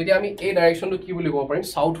তেতিয়া আমি এই ডাইৰেকশনটো কি বুলি ক'ব পাৰিম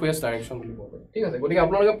সাউথ ওয়েস্ট ডাইৰেকশন বুলি ক'ব পাৰিম ঠিক আছে গতিকে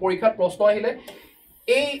আপোনালোকে পৰীক্ষাত প্ৰশ্ন আহিলে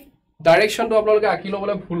এই ডাইৰেকশনটো আপোনালোকে আকি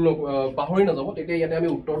লবলৈ ভুল পাহৰি নাযাব তেতিয়া ইয়াতে আমি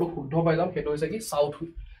উত্তৰটো শুদ্ধ পাই যাম হেটো হৈছে কি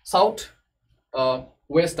সাউথ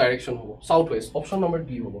ওয়েস্ট ডাইৰেকশন হ'ব south West option number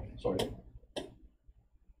D হ'ব সৰি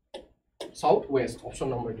south West option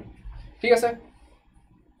number D ঠিক আছে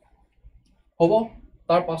হ'ব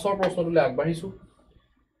তাৰ পাছৰ প্ৰশ্নটোলৈ আগবাঢ়িছো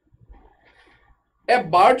A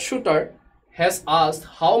bird shooter has asked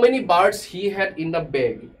how many birds he had in the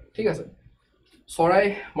bag ঠিক আছে চৰাই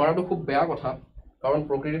মাৰাটো খুব বেয়া কথা কাৰণ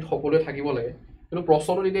প্ৰকৃতিত সকলোৱে থাকিব লাগে কিন্তু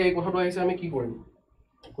প্ৰশ্নটো এতিয়া এই কথাটো আহিছে আমি কি কৰিম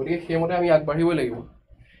গতিকে হেমতে আমি আগবাঢ়িব লাগিব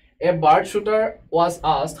A bird shooter was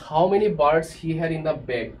asked how many birds he had in the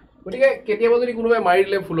bag গতিকে কেতিয়াবা যদি কোনোবাই মাৰি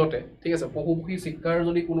দিলে ফুলতে ঠিক আছে পশুপক্ষী শিকাৰ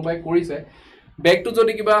যদি কোনোবাই কৰিছে বেগটো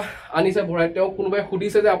যদি কিবা আনিছে ভৰাই তেও কোনোবাই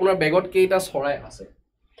সুধিছে যে আপোনাৰ বেগত কেইটা চৰাই আছে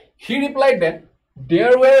he replied that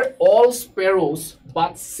there were all sparrows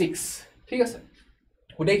but 6 ঠিক আছে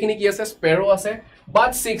গোটেইখিনি কি আছে স্পেৰো আছে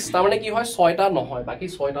but 6 তাৰ মানে কি হয় 6টা নহয় বাকি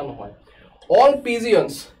 6টা নহয় all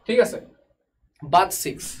pigeons ঠিক আছে but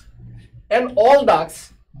 6 and all ducks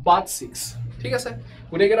but 6 ঠিক আছে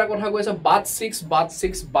গুটেকেটা কথা কৈ আছে বাট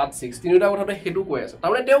 6 তিনিটা কথাতে হেতু কৈ আছে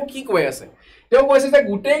তাৰমানে তেও কি কৈ আছে তেও কৈছে যে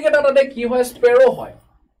গুটেকেটা তাতে কি হয় স্পেৰো হয়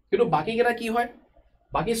কিন্তু বাকি কেটা কি হয়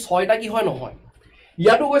বাকি 6টা কি হয় নহয়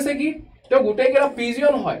ইয়াতো কৈছে কি তেও গুটেকেটা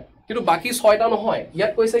পিজিয়ন হয় কিন্তু বাকি 6টা নহয়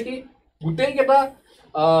ইয়াত কৈছে কি গুটেকেটা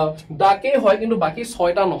ডাকে হয় কিন্তু বাকি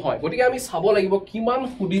 6টা নহয় গতিকে আমি চাব লাগিব কিমান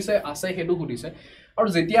খুদিছে আছে হেতু খুদিছে আৰু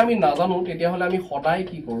যেতিয়া আমি নাজানো তেতিয়া হলে আমি সদায়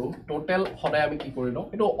কি কৰো টোটাল সদায় আমি কি কৰি লওঁ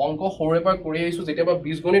এটো অংক সৰুৰে পৰা কৰি আইছো যেতিয়া পৰা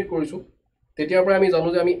বীজগণিত কৰিছো তেতিয়াৰ পৰা আমি জানো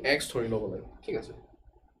যে আমি x ধৰি লব লাগে ঠিক আছে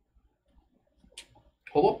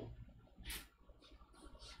হ'ব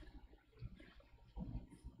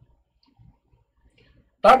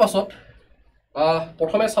তাৰ পাছত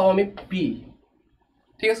প্ৰথমে চাও আমি p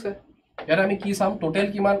ঠিক আছে ইয়াত আমি কি চাম টোটাল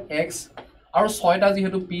কিমান x আৰু 6টা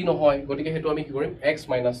যেহেতু p নহয় গতিকে হেতু আমি কি কৰিম x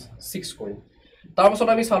 - 6 কৰিম তাৰ পাছত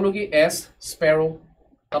আমি চালো কি s স্পেৰো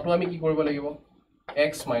তাতো আমি কি কৰিব লাগিব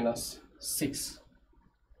x - 6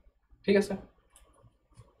 ঠিক আছে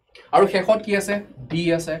আৰু শেষত কি আছে d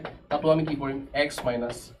আছে তাতো আমি কি কৰিম x -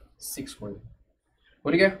 6 কৰিম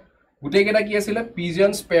গতিকে গুটেই কেটা কি আছিল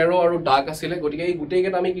পিজিয়ন স্পেৰো আৰু ডাক আছিল গতিকে এই গুটেই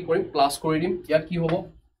কেটা আমি কি কৰিম প্লাস কৰি দিম ইয়াত কি হ'ব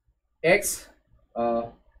x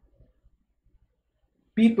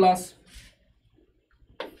p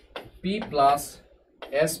plus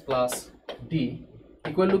s plus d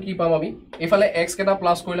equal to কি পাম আমি এফালে x কেটা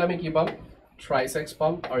প্লাস কৰিলে আমি কি পাম thrice x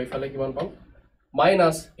পাম আৰু এফালে কিমান পাম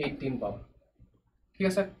 -18 পাম ঠিক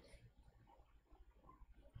আছে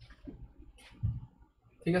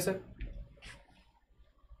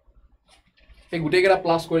এই গুটেই কেটা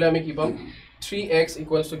প্লাস কৰিলে আমি কি পাম 3x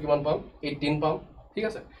equals to কিমান পাম 18 পাম ঠিক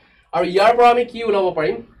আছে আৰু ইয়াৰ পৰা আমি কি ওলাব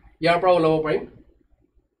পাৰিম ইয়াৰ পৰা ওলাব পাৰিম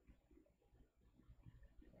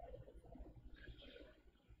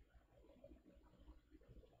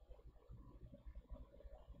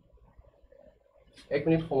এক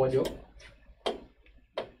মিনিট সময় দিও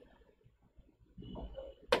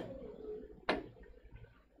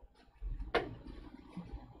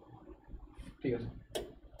ঠিক আছে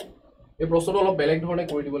এই প্ৰশ্নটো অলপ বেলেগ ধৰণে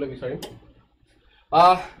কৰি দিবলৈ বিচাৰিম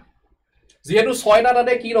যেহেতু 6টা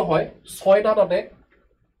তাতে কি নহয় 6টা তাতে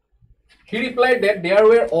he replied that there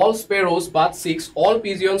were all sparrows but 6 all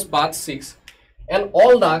pigeons but 6 and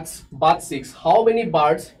all ducks but 6 how many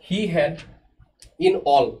birds he had in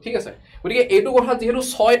all ঠিক আছে গতিকে এইটো কথা যেহেতু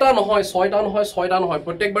 6টা নহয়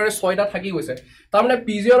প্ৰত্যেকবাৰে 6টা থাকি গৈছে তাৰমানে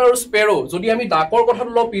পিজিয়ন আৰু স্পেৰো যদি আমি ডাকৰ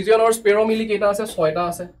কথাটো লও পিজিয়ন আৰু স্পেৰো মিলি কেটা আছে 6টা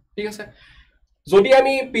আছে ঠিক আছে যদি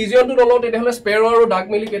আমি পিজিয়নটো লও তেতিয়াহলে স্পেৰো আৰু ডাক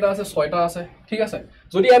মিলি কেটা আছে 6টা আছে ঠিক আছে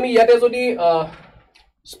যদি আমি ইয়াতে যদি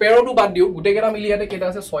স্পেৰোটো বাদ দিও গুটেই কেটা মিলি ইয়াতে কেটা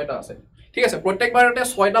আছে 6টা আছে ঠিক আছে প্ৰত্যেকবাৰতে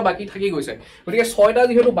 6টা বাকি থাকি গৈছে গতিকে 6টা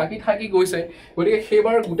যেহেতু বাকি থাকি গৈছে গতিকে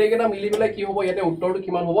সেইবাৰ গুটেই কেটা মিলি পেলাই কি হ'ব ইয়াতে উত্তৰটো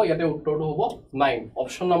কিমান হ'ব ইয়াতে উত্তৰটো হ'ব 9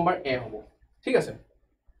 অপচন নম্বৰ এ হ'ব ঠিক আছে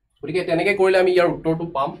গতিকে তেনেকৈ কৰিলে আমি ইয়াৰ উত্তৰটো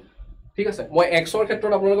পাম ঠিক আছে মই x ৰ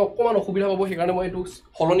ক্ষেত্ৰত আপোনালোকক অকমান অসুবিধা হ'ব সেইকাৰণে মই এটো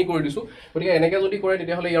হলনি কৰি দিছো গতিকে এনেকৈ যদি কৰে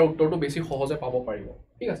তেতিয়া হলে ইয়াৰ উত্তৰটো বেছি সহজে পাব পাৰিব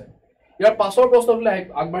ঠিক আছে ইয়াৰ পাছৰ প্ৰশ্নটোলৈ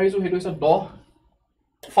আগবাঢ়িছো হেতু হৈছে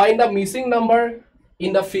 10 find the missing number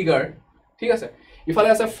in the figure ঠিক আছে ইফালে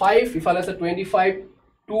আছে 5 ইফালে আছে 25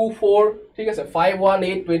 24 ঠিক আছে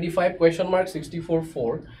 518 25 question mark 64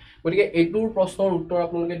 4 গতিকে এইটোৰ প্ৰশ্নৰ উত্তৰ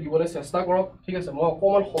আপোনালোকে দিবলৈ চেষ্টা কৰক ঠিক আছে মই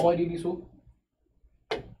অকমান সময় দি দিছো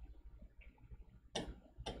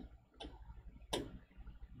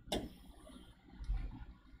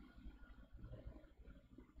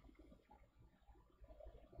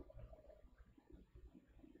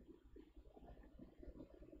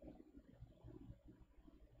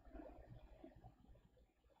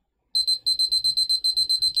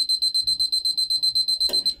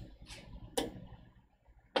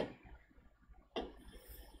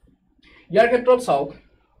ইয়াৰ ক্ষেত্ৰত চাওক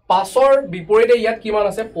 5ৰ বিপৰীতে ইয়াত কিমান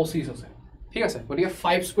আছে 25 আছে ঠিক আছে গতিকে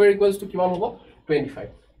 5 স্কয়াৰ ইকুৱেলস টু কিমান হ'ব 25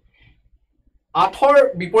 8ৰ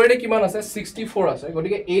বিপৰীতে কিমান আছে 64 আছে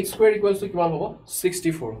গতিকে 8 স্কয়াৰ ইকুৱেলস টু কিমান হ'ব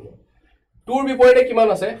 64 হ'ব 2ৰ বিপৰীতে কিমান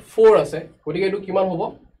আছে 4 আছে গতিকে এটো কিমান হ'ব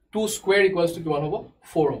 2 স্কয়াৰ ইকুৱেলস টু কিমান হ'ব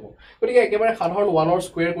 4 হ'ব গতিকে একেবাৰে সাধাৰণ 1ৰ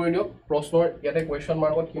স্কয়াৰ কৰি দিও প্ৰশ্নৰ ইয়াতে কোৱেশ্চন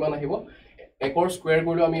মাৰ্কত কিমান আহিব 1ৰ স্কয়াৰ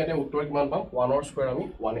কৰিলে আমি ইয়াতে উত্তৰ কিমান পাম 1ৰ স্কয়াৰ আমি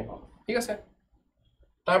 1 এ পাম ঠিক আছে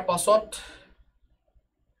তাৰ পাছত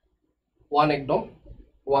 1 একদম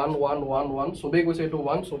 1 1 1 1 সবে কৈছে এটো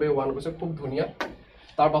 1 সবে 1 কৈছে খুব ধুনিয়া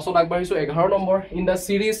তাৰ পাছত আগবাঢ়িছো 11 number in the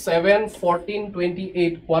সিৰিজ 7 14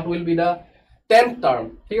 28 what will be the 10th term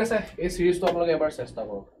ঠিক আছে এই সিৰিজটো আপোনালোকে এবাৰ চেষ্টা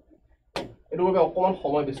কৰক এটো বাবে অকমান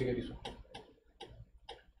সময় বেছিকৈ দিছো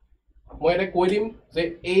মই এটা কৈ দিম যে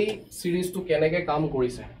এই সিৰিজটো কেনেকৈ কাম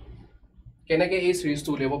কৰিছে কেনেকৈ এই সিৰিজটো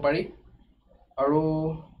উলিয়াব পাৰি আৰু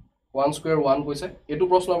 1 স্কয়াৰ 1 কৈছে এটো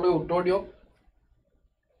প্ৰশ্ন আপোনালোকে উত্তৰ দিয়ক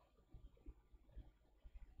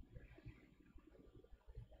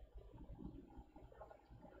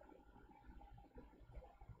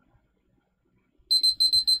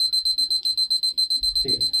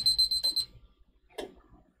ঠিক আছে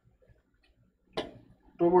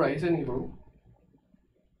উত্তৰবোৰ আহিছে নেকি বাৰু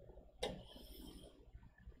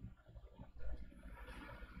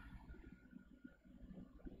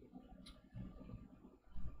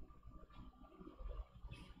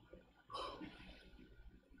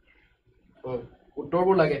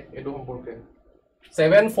উত্তৰবোৰ লাগে এইটো সম্পৰ্কে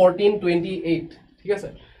 7 14 28 ঠিক আছে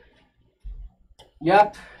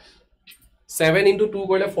ইয়াত 7 into 2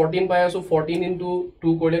 কৰিলে 14 পাই আছো 14 into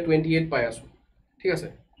 2 কৰিলে 28 পাই আছো ঠিক আছে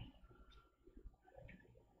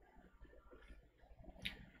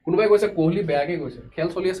কোনোবাই কৈছে কোহলি বেয়াকে কৈছে খেল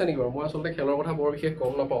চলি আছে নেকি বাৰু মই আসলে খেলৰ কথা বৰ বিশেষ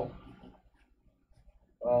গম নাপাওঁ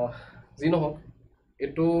যি নহওক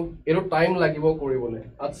এটো টাইম লাগিব কৰিবলৈ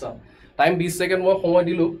আচ্ছা টাইম 20 সেকেন্ড মই সময়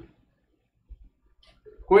দিলো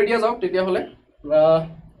কৰি দিয়া যাওক তেতিয়া হলে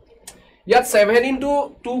ইয়াত 7 into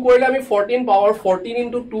 2 কৰিলে আমি 14 পাৱাৰ 14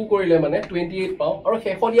 into 2 কৰিলে মানে 28 পাওঁ আৰু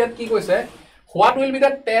শেষত ইয়াত কি কৈছে what will be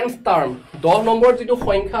the 10th term 10 number যেটো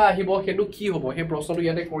সংখ্যা আহিব হেতু কি হ'ব হে প্ৰশ্নটো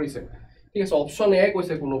ইয়াতে কৰিছে ঠিক আছে অপচন এ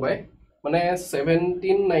কৈছে কোনোবাই মানে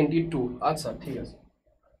 1792 আচ্ছা ঠিক আছে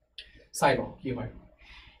চাই লও কি হয়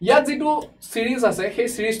ইয়াত যেটো সিৰিজ আছে সেই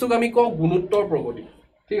সিৰিজটোক আমি কওঁ গুণোত্তৰ প্ৰগতি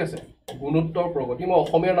ঠিক আছে গুণোত্তৰ প্ৰগতি মই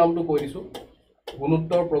অসমীয়া নামটো কৈ দিছো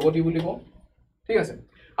গুণোত্তৰ প্ৰগতি বুলি কওঁ ঠিক আছে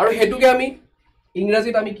আৰু হেতুকে আমি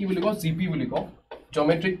ইংৰাজীত আমি কি বুলি কওঁ জিপি বুলি কওঁ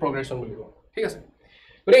জিওমেট্ৰিক প্ৰগ্ৰেছন বুলি কওঁ ঠিক আছে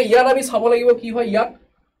গৰে ইয়াত আমি চাব লাগিব কি হয় ইয়াত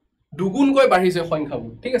দুগুণকৈ বাঢ়িছে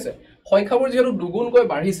সংখ্যাবোৰ ঠিক আছে সংখ্যাবোৰ যেহেতু দুগুণকৈ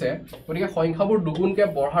বাঢ়িছে গতিকে সংখ্যাবোৰ দুগুণকৈ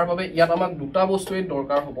বঢ়াৰ বাবে ইয়াত আমাক দুটা বস্তুৰ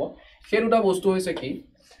দৰকাৰ হ'ব সেই দুটা বস্তু হৈছে কি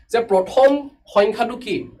যে প্ৰথম সংখ্যাটো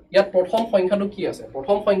কি ইয়াত প্ৰথম সংখ্যাটো কি আছে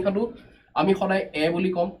প্ৰথম সংখ্যাটো আমি সদায় a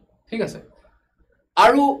বুলি কম ঠিক আছে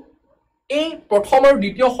আৰু এই প্ৰথম আৰু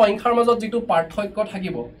দ্বিতীয় সংখ্যাৰ মাজত যেটো পাৰ্থক্য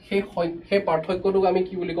থাকিব সেই পাৰ্থক্যটোক আমি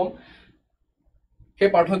কি বুলি কম সেই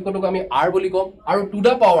পাৰ্থক্যটোক আমি r বুলি কম আৰু টু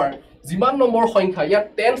দা পাৱাৰ যিমান নম্বৰ সংখ্যা ইয়াত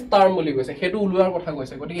 10th টাৰ্ম বুলি কৈছে হেতু উলোৱাৰ কথা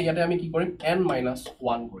কৈছে গতিকে ইয়াতে আমি কি কৰিম n -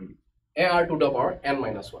 1 কৰিম ar to the power n -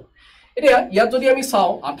 1 এতিয়া ইয়াত যদি আমি চাও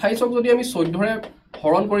 28ক যদি আমি 14 ৰে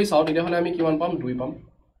হৰণ কৰি চাও তেতিয়া হলে আমি কিমান পাম 2 পাম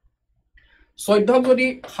 14ক যদি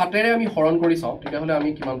 7 ৰে আমি হৰণ কৰি চাও তেতিয়া হলে আমি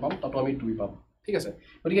কিমান পাম তাতো আমি 2 পাম ঠিক আছে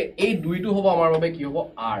গতিকে এই 2 টো হ'ব আমাৰ বাবে কি হ'ব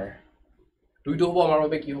r 2 টো হ'ব আমাৰ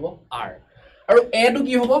বাবে কি হ'ব r আৰু a টো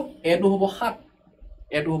কি হ'ব a টো হ'ব 7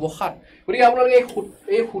 এটো হ'ব 7 গতিকে আপোনালোকে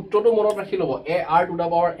এই সূত্ৰটো মনত ৰাখি লব ar to the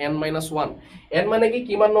power n - 1 n মানে কি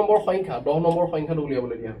কিমান নম্বৰ সংখ্যা 10 নম্বৰ সংখ্যাটো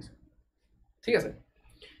উলিয়াবলৈ দিয়া হৈছে ঠিক আছে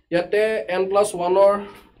ইয়াতে n + 1 ৰ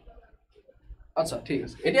আচ্ছা ঠিক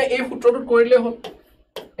আছে এতিয়া এই সূত্ৰটোত কৰিলে হ'ল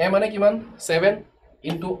a মানে কিমান 7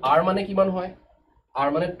 ইনটু r মানে কিমান হয় r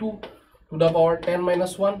মানে 2 টু দা পাৱাৰ 10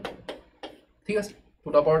 - 1 ঠিক আছে টু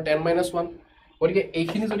দা পাৱাৰ 10 - 1 গতিকে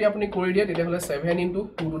এইখিনি যদি আপুনি কৰি দিয়ে তেতিয়া হলে 7 ইনটু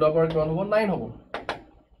 2 টু দা পাৱাৰ কিমান হ'ব 9 হ'ব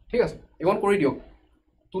ঠিক আছে এখন কৰি দিওক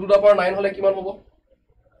 2 টু দা পাৱাৰ 9 হলে কিমান হ'ব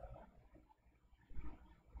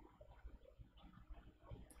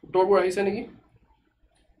উত্তৰবোৰ আহিছে নেকি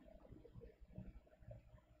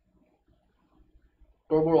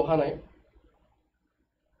উত্তৰবোৰ অহা নাই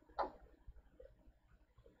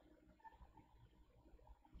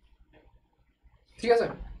ঠিক আছে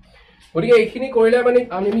গতিকে এইখিনি কৰিলে মানে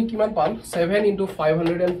আমি কিমান পাম 7 ইনটু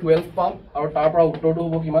 512 পাম আৰু তাৰ পৰা উত্তৰটো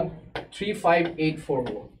হ'ব কিমান 3584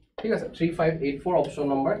 হ'ব ঠিক আছে 3584 অপচন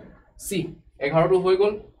নম্বৰ সি 11 টো হৈ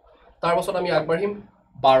গল তাৰ পাছত আমি আগবাঢ়িম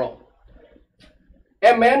 12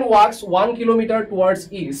 A man walks 1 kilometer towards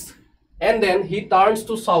east and then he turns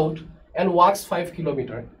to south and walks 5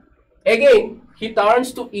 kilometer. Again, he turns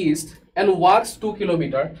to east and walks 2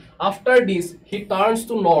 kilometer. After this, he turns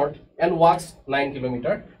to north and walks 9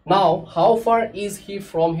 kilometer. Now, how far is he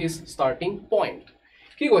from his starting point?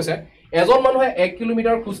 কি কৈছে এজন মানুহে 1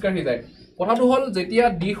 kilometre খোজ কাঢ়ি যায় কথাটো হল যেতিয়া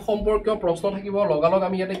দিশ সম্পৰ্কীয় প্ৰশ্ন থাকিব লগালগ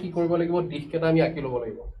আমি ইয়াতে কি কৰিব লাগিব দিশ কেটা আমি আঁকি ল'ব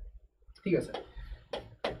লাগিব ঠিক আছে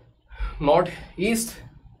নৰ্থ ইষ্ট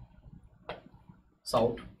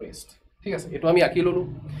সাউথ ওয়েস্ট ঠিক আছে এটো আমি আঁকি ললো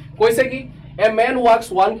কৈছে কি a man walks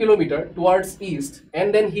 1 kilometer towards east and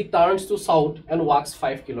then he turns to south and walks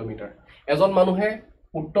 5 kilometer এজন মানুহে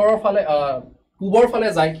উত্তৰৰ ফালে পূবৰ ফালে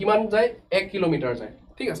যায় কিমান যায় 1 কিলোমিটাৰ যায়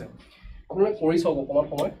ঠিক আছে আপোনালোকে কৰি চাওক অকমান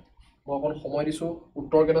সময় মই অকন সময় দিছো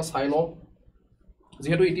উত্তৰ কেটা চাই লও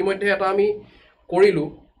যেহেতু ইতিমধ্যে এটা আমি কৰিলো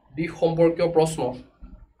দিশ সম্পৰ্কীয় প্ৰশ্ন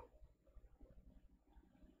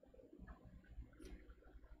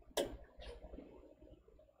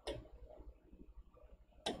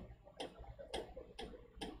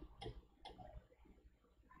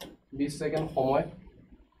বিশ সেকেন্ড সময়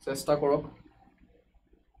চেষ্টা কৰক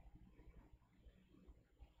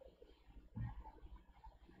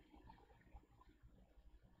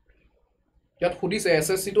ইয়াত সুধিছে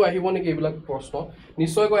এসএসসি টো আহিব নেকি এইবিলাক প্ৰশ্ন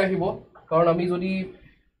নিশ্চয়কৈ আহিব কাৰণ আমি যদি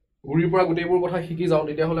ঘূৰিৰ পৰা গোটেইবোৰ কথা শিকি যাওঁ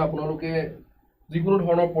তেতিয়াহ'লে আপোনালোকে যিকোনো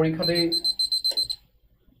ধৰণৰ পৰীক্ষাতে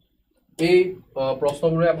এই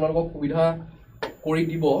প্ৰশ্নবোৰে আপোনালোকক সুবিধা কৰি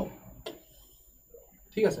দিব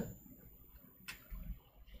ঠিক আছে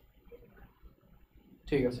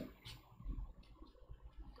ঠিক আছে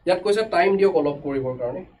ইয়াত কৈছে টাইম দিয়ক অলপ কৰিবৰ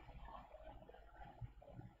কাৰণে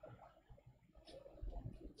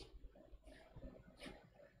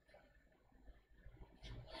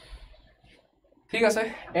ঠিক আছে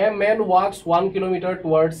এ মেন ৱাকস 1 কিলোমিটাৰ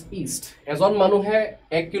টুৱাৰ্ডছ ইষ্ট এজন মানুহে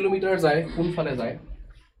 1 কিলোমিটাৰ যায় কোনফালে যায়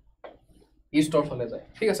ইষ্টৰ ফালে যায়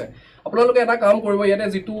ঠিক আছে আপোনালোকে এটা কাম কৰিব ইয়াতে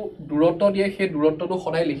যেটো দূৰত্ব দিয়ে সেই দূৰত্বটো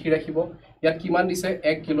সদায় লিখি ৰাখিব ইয়াত কিমান দিছে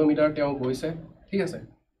 1 কিলোমিটাৰ তেওঁ গৈছে ঠিক আছে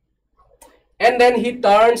and then he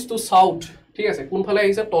turns to south ঠিক আছে কোনফালে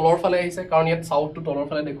আহিছে তলৰ ফালে আহিছে কাৰণ ইয়াত সাউথ টু তলৰ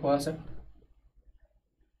ফালে দেখুৱা আছে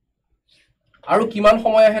আৰু কিমান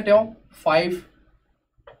সময় আহে তেওঁ 5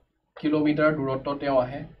 কিলোমিটাৰ দূৰত্ব তেওঁ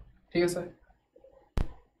আহে ঠিক আছে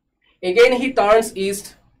again he turns east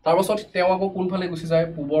তাৰপাছত তেওঁ আকৌ কোনফালে গুছি যায়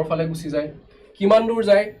পূবৰ ফালে গুছি যায় কিমান দূৰ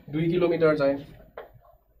যায় 2 কিলোমিটাৰ যায়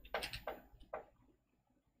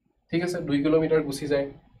ঠিক আছে 2 কিলোমিটাৰ গুছি যায়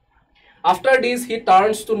after this he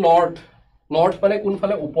turns to north মানে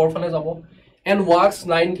কোনফালে ওপৰ ফালে যাব and walks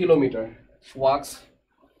 9 kilometre walks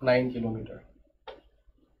 9 kilometre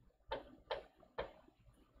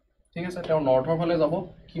ঠিক আছে তেওঁ নৰ্থৰ ফালে যাব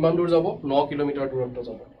কিমান দূৰ যাব 9 কিলোমিটাৰ দূৰত্ব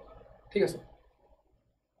যাব ঠিক আছে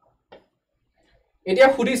এতিয়া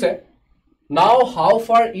খুদিছে now how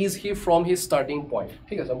far is he from his starting point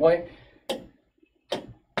ঠিক আছে মই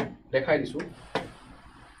দেখাই দিছো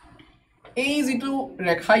এই যেটো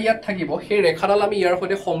ৰেখা ইয়াত থাকিব সেই ৰেখাডাল আমি ইয়াৰ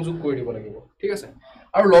সৈতে সংযোগ কৰি দিব লাগিব ঠিক আছে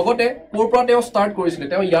আৰু লগতে কোৰ পৰা তেওঁ ষ্টাৰ্ট কৰিছিল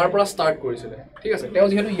তেওঁ ইয়াৰ পৰা ষ্টাৰ্ট কৰিছিল ঠিক আছে তেওঁ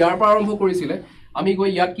যেহেতু ইয়াৰ পৰা আৰম্ভ কৰিছিল আমি গৈ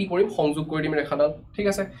ইয়াত কি কৰিম সংযোগ কৰি দিম ৰেখাডাল ঠিক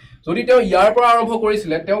আছে যদি তেওঁ ইয়াৰ পৰা আৰম্ভ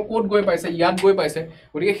কৰিছিল তেওঁ কোড গৈ পাইছে ইয়াত গৈ পাইছে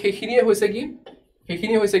গতিকে সেইখিনিয়ে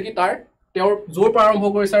হৈছে কি তাৰ তেওঁৰ জোৰ পৰা আৰম্ভ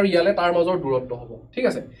কৰিছে আৰু ইয়ালে তাৰ মাজৰ দূৰত্ব হ'ব ঠিক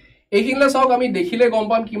আছে এইখিনিলে চাওক আমি দেখিলে গম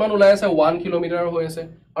পাম কিমান ওলাই আছে 1 কিলোমিটাৰ হৈ আছে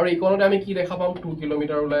আৰু ইকনতে আমি কি দেখা পাম 2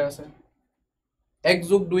 কিলোমিটাৰ ওলাই আছে 1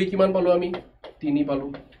 যোগ 2 কিমান পালো আমি 3 পালো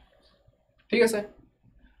ঠিক আছে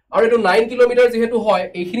আৰু এটো 9 কিলোমিটাৰ যেহেতু হয়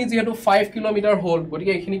এইখিনি যেহেতু 5 কিলোমিটাৰ হ'ল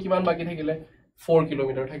গতিকে এইখিনি কিমান বাকি থাকিলে 4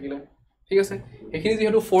 কিলোমিটাৰ থাকিলে ঠিক আছে এইখিনি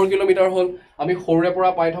যেহেতু 4 কিলোমিটাৰ হ'ল আমি সৰুৰে পৰা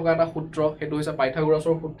পাই থকা এটা সূত্ৰ হেতু হৈছে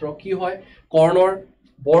পাইথাগোৰাছৰ সূত্ৰ কি হয় কৰ্ণৰ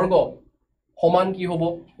বৰ্গ সমান কি হ'ব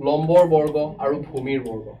লম্বৰ বৰ্গ আৰু ভূমিৰ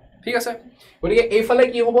বৰ্গ ঠিক আছে গতিকে এইফালে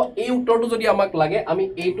কি হ'ব এই উত্তৰটো যদি আমাক লাগে আমি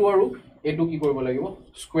এইটো আৰু এইটো কি কৰিব লাগিব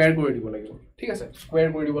স্কয়াৰ কৰি দিব লাগিব ঠিক আছে স্কয়াৰ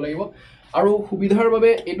কৰি দিব লাগিব আৰু সুবিধাৰ বাবে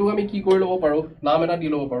এইটো আমি কি কৰি লব পাৰো নাম এটা দি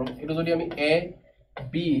লব পাৰো এইটো যদি আমি a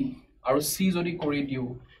b আৰু c যদি কৰি দিও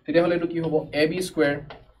তেতিয়া হলে এইটো কি হ'ব ab স্কয়াৰ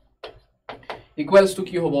ইকুৱেলছ টু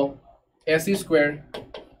কি হ'ব ac square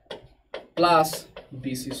plus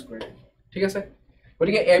bc square ঠিক আছে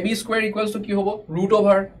গতিকে ab স্কয়াৰ ইকুৱেলছ টু কি হ'ব root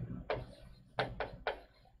over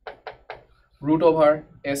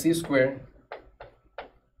ac square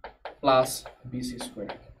plus bc square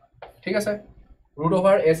ঠিক আছে root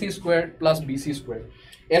over ac square plus bc square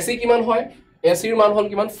ac কিমান হয় ac ৰ মান হল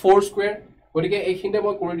কিমান 4 স্কয়াৰ গতিকে এইখিনতে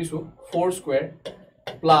মই কৰি দিছো 4 square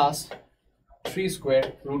plus 3 square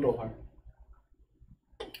root over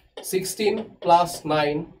 16 plus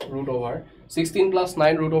 9 root over 16 plus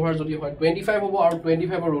 9 root over যদি হয় 25 হ'ব আৰু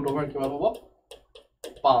 25 ৰ ৰুট ওভাৰ কিমান হ'ব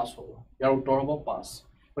 5 হ'ব ইয়াৰ উত্তৰ হ'ব 5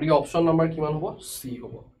 গতিকে অপচন নম্বৰ কিমান হ'ব c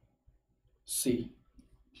হ'ব c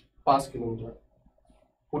 5 কিলোমিটাৰ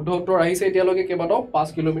শুদ্ধ উত্তৰ আহিছে এতিয়ালৈকে কেবাটাও 5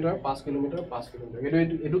 কিলোমিটাৰ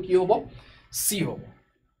এটো কি হ'ব c হ'ব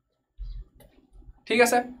ঠিক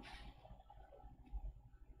আছে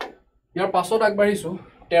ইয়াৰ পাছত আগবাঢ়িছো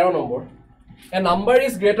 13 number a number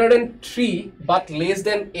is greater than 3 but less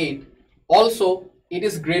than 8 also it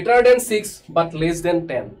is greater than 6 but less than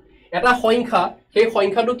 10 এটা সংখ্যা সেই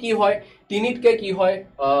সংখ্যাটো কি হয় 3 কে কি হয়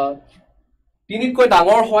 3 কৈ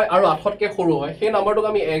ডাঙৰ হয় আৰু 8 কে সৰু হয় সেই নাম্বাৰটোক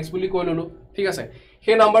আমি x বুলি কৈ ললো ঠিক আছে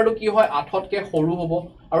সেই নাম্বাৰটো কি হয় 8 কে সৰু হ'ব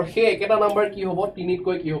আৰু সেই একেটা নাম্বাৰ কি হ'ব 3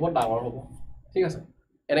 কৈ কি হ'ব ডাঙৰ হ'ব ঠিক আছে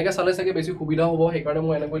এনেকে চালে চাগে বেছি সুবিধা হ'ব সেই কাৰণে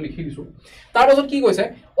মই এনেকৈ লিখি দিছো তাৰ পাছত কি কৈছে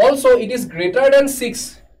also it is greater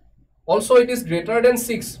than 6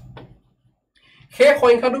 সেই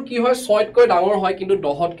সংখ্যাটো কি হয় 6 কৈ ডাঙৰ হয় কিন্তু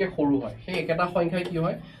 10 কে সৰু হয় সেই একেটা সংখ্যাই কি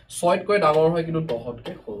হয় 6 কৈ ডাঙৰ হয় কিন্তু 10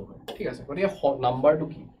 কে সৰু হয় ঠিক আছে গতিকে নাম্বাৰটো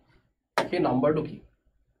কি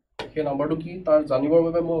সেই নাম্বাৰটো কি তাৰ জানিবৰ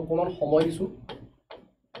বাবে মই অকমান সময় দিছো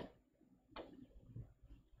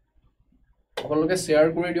আপোনালোকে শেয়াৰ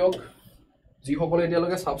কৰি দিয়ক যি সকলে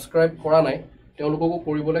এতিয়ালৈকে সাবস্ক্ৰাইব কৰা নাই তেওঁলোককো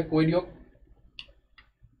কৰিবলৈ কৈ দিয়ক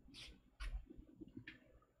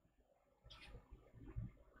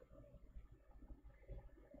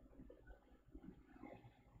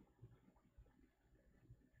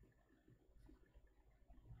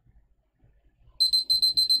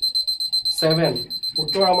 7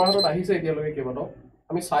 উত্তৰ আমাৰ হাতত আহিছে এতিয়ালৈকে কেইবাটাও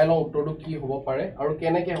আমি চাই লওঁ উত্তৰটো কি হ'ব পাৰে আৰু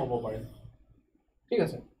কেনেকৈ হ'ব পাৰে ঠিক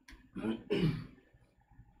আছে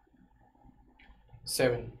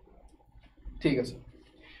 7 ঠিক আছে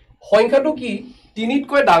সংখ্যাটো কি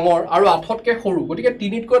 3তকৈ ডাঙৰ আৰু 8তকৈ সৰু গতিকে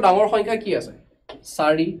 3তকৈ ডাঙৰ সংখ্যা কি আছে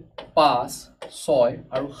 4 5 6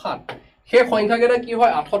 আৰু 7 সেই সংখ্যাকেইটা কি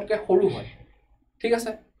হয় 8তকৈ সৰু হয় ঠিক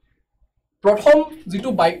আছে প্ৰথম যেটো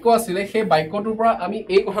বাক্য আছিল সেই বাক্যটোৰ পৰা আমি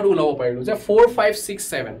এই কথাটো ওলাব পাৰিলো যে 4 5 6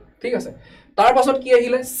 7 ঠিক আছে তাৰ পাছত কি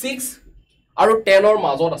আহিলে 6 আৰু 10 ৰ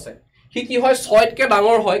মাজত আছে কি কি হয় 6তকৈ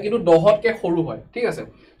ডাঙৰ হয় কিন্তু 10তকৈ সৰু হয় ঠিক আছে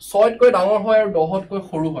 6তকৈ ডাঙৰ হয় আৰু 10তকৈ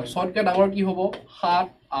সৰু হয় 6তকৈ ডাঙৰ কি হ'ব 7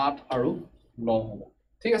 8 আৰু 9 হ'ব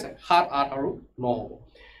ঠিক আছে 7 8 আৰু 9 হ'ব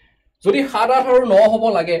যদি 7 8 আৰু 9 হ'ব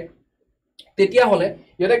লাগে তেতিয়া হলে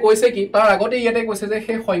ইয়াতে কৈছে কি তাৰ আগতে ইয়াতে কৈছে যে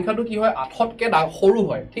সেই সংখ্যাটো কি হয় 8তকৈ সৰু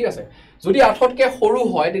হয় ঠিক আছে যদি 8তকৈ সৰু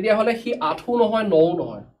হয় তেতিয়া হলে সি 8ও নহয় 9ও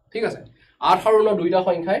নহয় ঠিক আছে 8 আৰু 9 দুইটা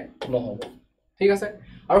সংখ্যাই নহব ঠিক আছে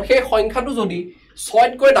আৰু সেই সংখ্যাটো যদি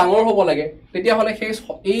 6তকৈ ডাঙৰ হ'ব লাগে তেতিয়া হলে সেই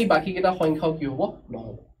এই বাকি কেইটা সংখ্যাও কি হ'ব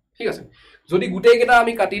নহব ঠিক আছে যদি গুটেই কেইটা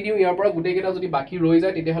আমি কাটি দিও ইয়াৰ পৰা গুটেই কেইটা যদি বাকি ৰৈ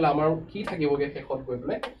যায় তেতিয়া হলে আমাৰ কি থাকিবগে শেষত গৈ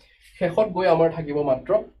পেলে শেষত গৈ আমাৰ থাকিব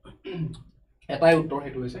মাত্ৰ এটাই উত্তৰ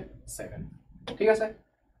হেতু হৈছে 7 ঠিক আছে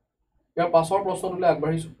ইয়াৰ পাছৰ প্ৰশ্নটোলৈ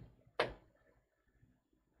আগবাঢ়িছো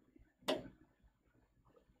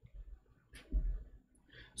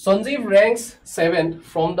Sanjeev ranks 7th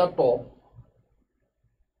from the top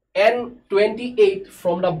and 28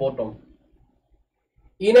 from the bottom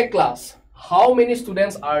in a class. How many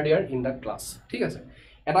students are there in the class? ঠিক আছে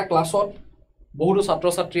এটা ক্লাছত বহুতো ছাত্ৰ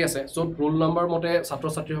ছাত্ৰী আছে য'ত ৰোল নম্বৰ মতে ছাত্ৰ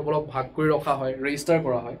ছাত্ৰীসকলক ভাগ কৰি ৰখা হয় ৰেজিষ্টাৰ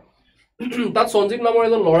কৰা হয় তাত সঞ্জীৱ নামৰ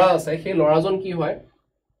এজন ল'ৰা আছে সেই ল'ৰাজন কি হয়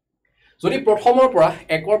যদি প্ৰথমৰ পৰা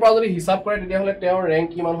একৰ পৰা যদি হিচাপ কৰে তেতিয়া হলে তেওঁৰ ৰেংক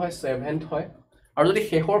কিমান হয় 7th হয় আৰু যদি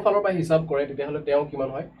শেষৰ ফালৰ পৰা হিচাপ কৰে তেতিয়া হলে তেওঁ কিমান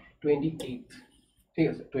হয় 28 ঠিক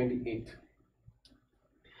আছে 28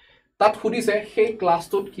 তাত খুদিছে সেই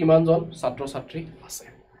ক্লাছটোত কিমানজন ছাত্ৰ ছাত্ৰী আছে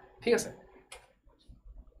ঠিক আছে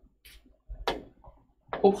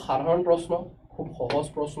খুব সাধাৰণ প্ৰশ্ন খুব সহজ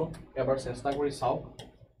প্ৰশ্ন এবাৰ চেষ্টা কৰি চাওক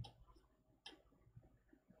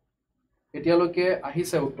এতিয়ালৈকে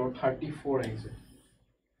আহিছে উত্তৰ 34 আহিছে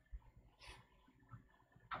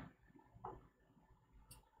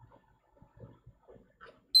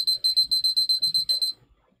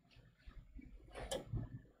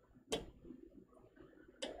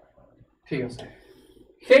ঠিক আছে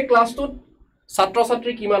সেই ক্লাছটোত ছাত্ৰ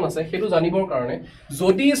ছাত্ৰী কিমান আছে হেতু জানিবৰ কাৰণে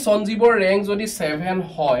যদি সঞ্জীৱৰ ৰেংক যদি 7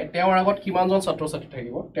 হয় তেওঁৰ আগত কিমানজন ছাত্ৰ ছাত্ৰী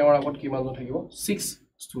থাকিব তেওঁৰ আগত কিমানজন থাকিব 6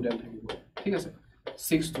 ষ্টুডেন্ট থাকিব ঠিক আছে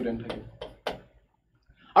 6 ষ্টুডেন্ট থাকিব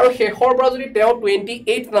আৰু শেষৰ পৰা যদি তেওঁ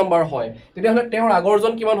 28 নম্বৰ হয় তেতিয়া হলে তেওঁৰ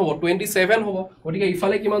আগৰজন কিমান হ'ব 27 হ'ব গতিকে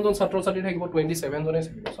ইফালে কিমানজন ছাত্ৰ ছাত্ৰী থাকিব 27 জনে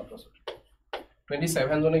থাকিব ছাত্ৰ ছাত্ৰী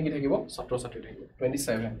 27 জনে কি থাকিব ছাত্ৰ ছাত্ৰী থাকিব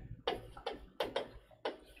 27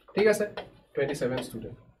 ঠিক আছে 27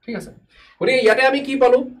 ষ্টুডেন্ট ঠিক আছে গতিকে ইয়াতে আমি কি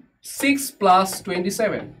পালো 6 প্লাস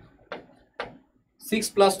 27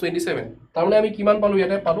 6 প্লাস 27 তাৰমানে আমি কিমান পালো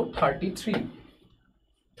ইয়াতে পালো 33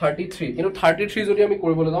 কিন্তু 33 যদি আমি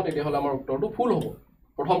কৰিবলৈ যাওঁ তেতিয়া হলে আমাৰ উত্তৰটো ফুল হ'ব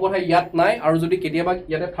প্ৰথম কথা ইয়াত নাই আৰু যদি কেতিয়াবা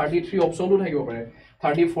ইয়াতে 33 অপচনটো থাকিব পাৰে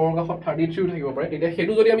 34 কাষত 33 থাকিব পাৰে তেতিয়া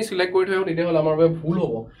হেতু যদি আমি সিলেক্ট কৰি থওঁ তেতিয়া হলে আমাৰ বাবে ভুল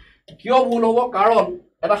হ'ব কিয় ভুল হ'ব কাৰণ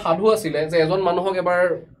এটা সাধু আছিল যে এজন মানুহক এবাৰ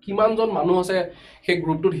কিমানজন মানুহ আছে সেই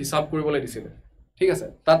গ্ৰুপটোত হিসাব কৰিবলৈ দিছিল ঠিক আছে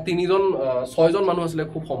তাত 6জন মানুহ আছিল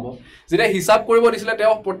খুব সম্ভৱ যেটা হিসাব কৰিব দিছিল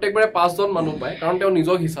তেওঁ প্ৰত্যেকবাৰে 5জন মানুহ পায় কাৰণ তেওঁ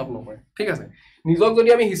নিজক হিসাব নকৰে ঠিক আছে নিজক যদি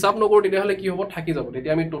আমি হিসাব নকৰো তেতিয়া হলে কি হ'ব থাকি যাব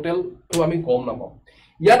তেতিয়া আমি টোটালটো আমি গম নাপাওঁ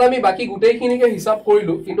ইয়াত আমি বাকি গুটেইখিনিকে হিসাব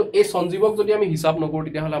কৰিলো কিন্তু এই সঞ্জীৱক যদি আমি হিসাব নকৰো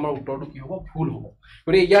তেতিয়া হলে আমাৰ উত্তৰটো কি হ'ব ভুল হ'ব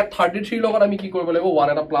গতিকে ইয়াত 33 লগত আমি কি কৰিব লাগিব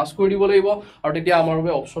 1 এটা প্লাস কৰি দিব লাগিব আৰু তেতিয়া আমাৰ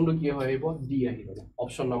বাবে অপচনটো কি হৈ আহিব ডি আহিব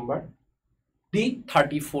অপচন নম্বৰ ডি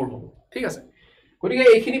 34 হ'ব ঠিক আছে গতিকে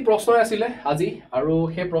এইখিনি প্ৰশ্ন আছিল আজি আৰু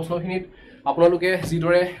সেই প্ৰশ্নখিনিত আপোনালোকে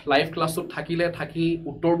যিদৰে লাইভ ক্লাছত থাকি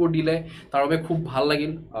উত্তৰবোৰ দিলে তাৰ বাবে খুব ভাল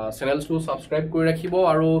লাগিল চেনেলটো সাবস্ক্ৰাইব কৰি ৰাখিব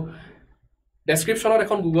আৰু ডেসক্ৰিপচনত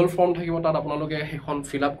এখন গুগল ফৰ্ম থাকিব তাত আপোনালোকে এখন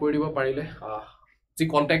ফিল আপ কৰি দিব পাৰিলে যি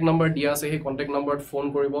কন্টাক্ট নম্বৰ দিয়া আছে সেই কন্টাক্ট নম্বৰত ফোন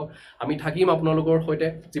কৰিব আমি থাকিম আপোনালোকৰ সৈতে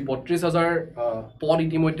যি 32000 পদ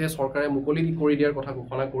ইতিমধ্যে চৰকাৰে মুকলি কৰি দিয়াৰ কথা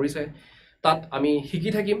ঘোষণা কৰিছে তাত আমি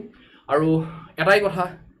শিকি থাকিম আৰু এটাই কথা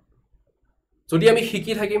যদি আমি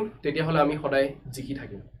শিকি থাকিম তেতিয়া হলে আমি সদায় জিকি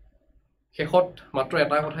থাকিম শেষত মাত্ৰ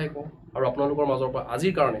এটা কথাই কওঁ আৰু আপোনালোকৰ মাজৰ পৰা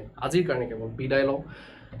আজিৰ কাৰণে কেৱল বিদায় লওঁ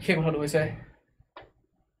সেই কথাটো হৈছে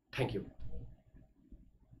থ্যাংক ইউ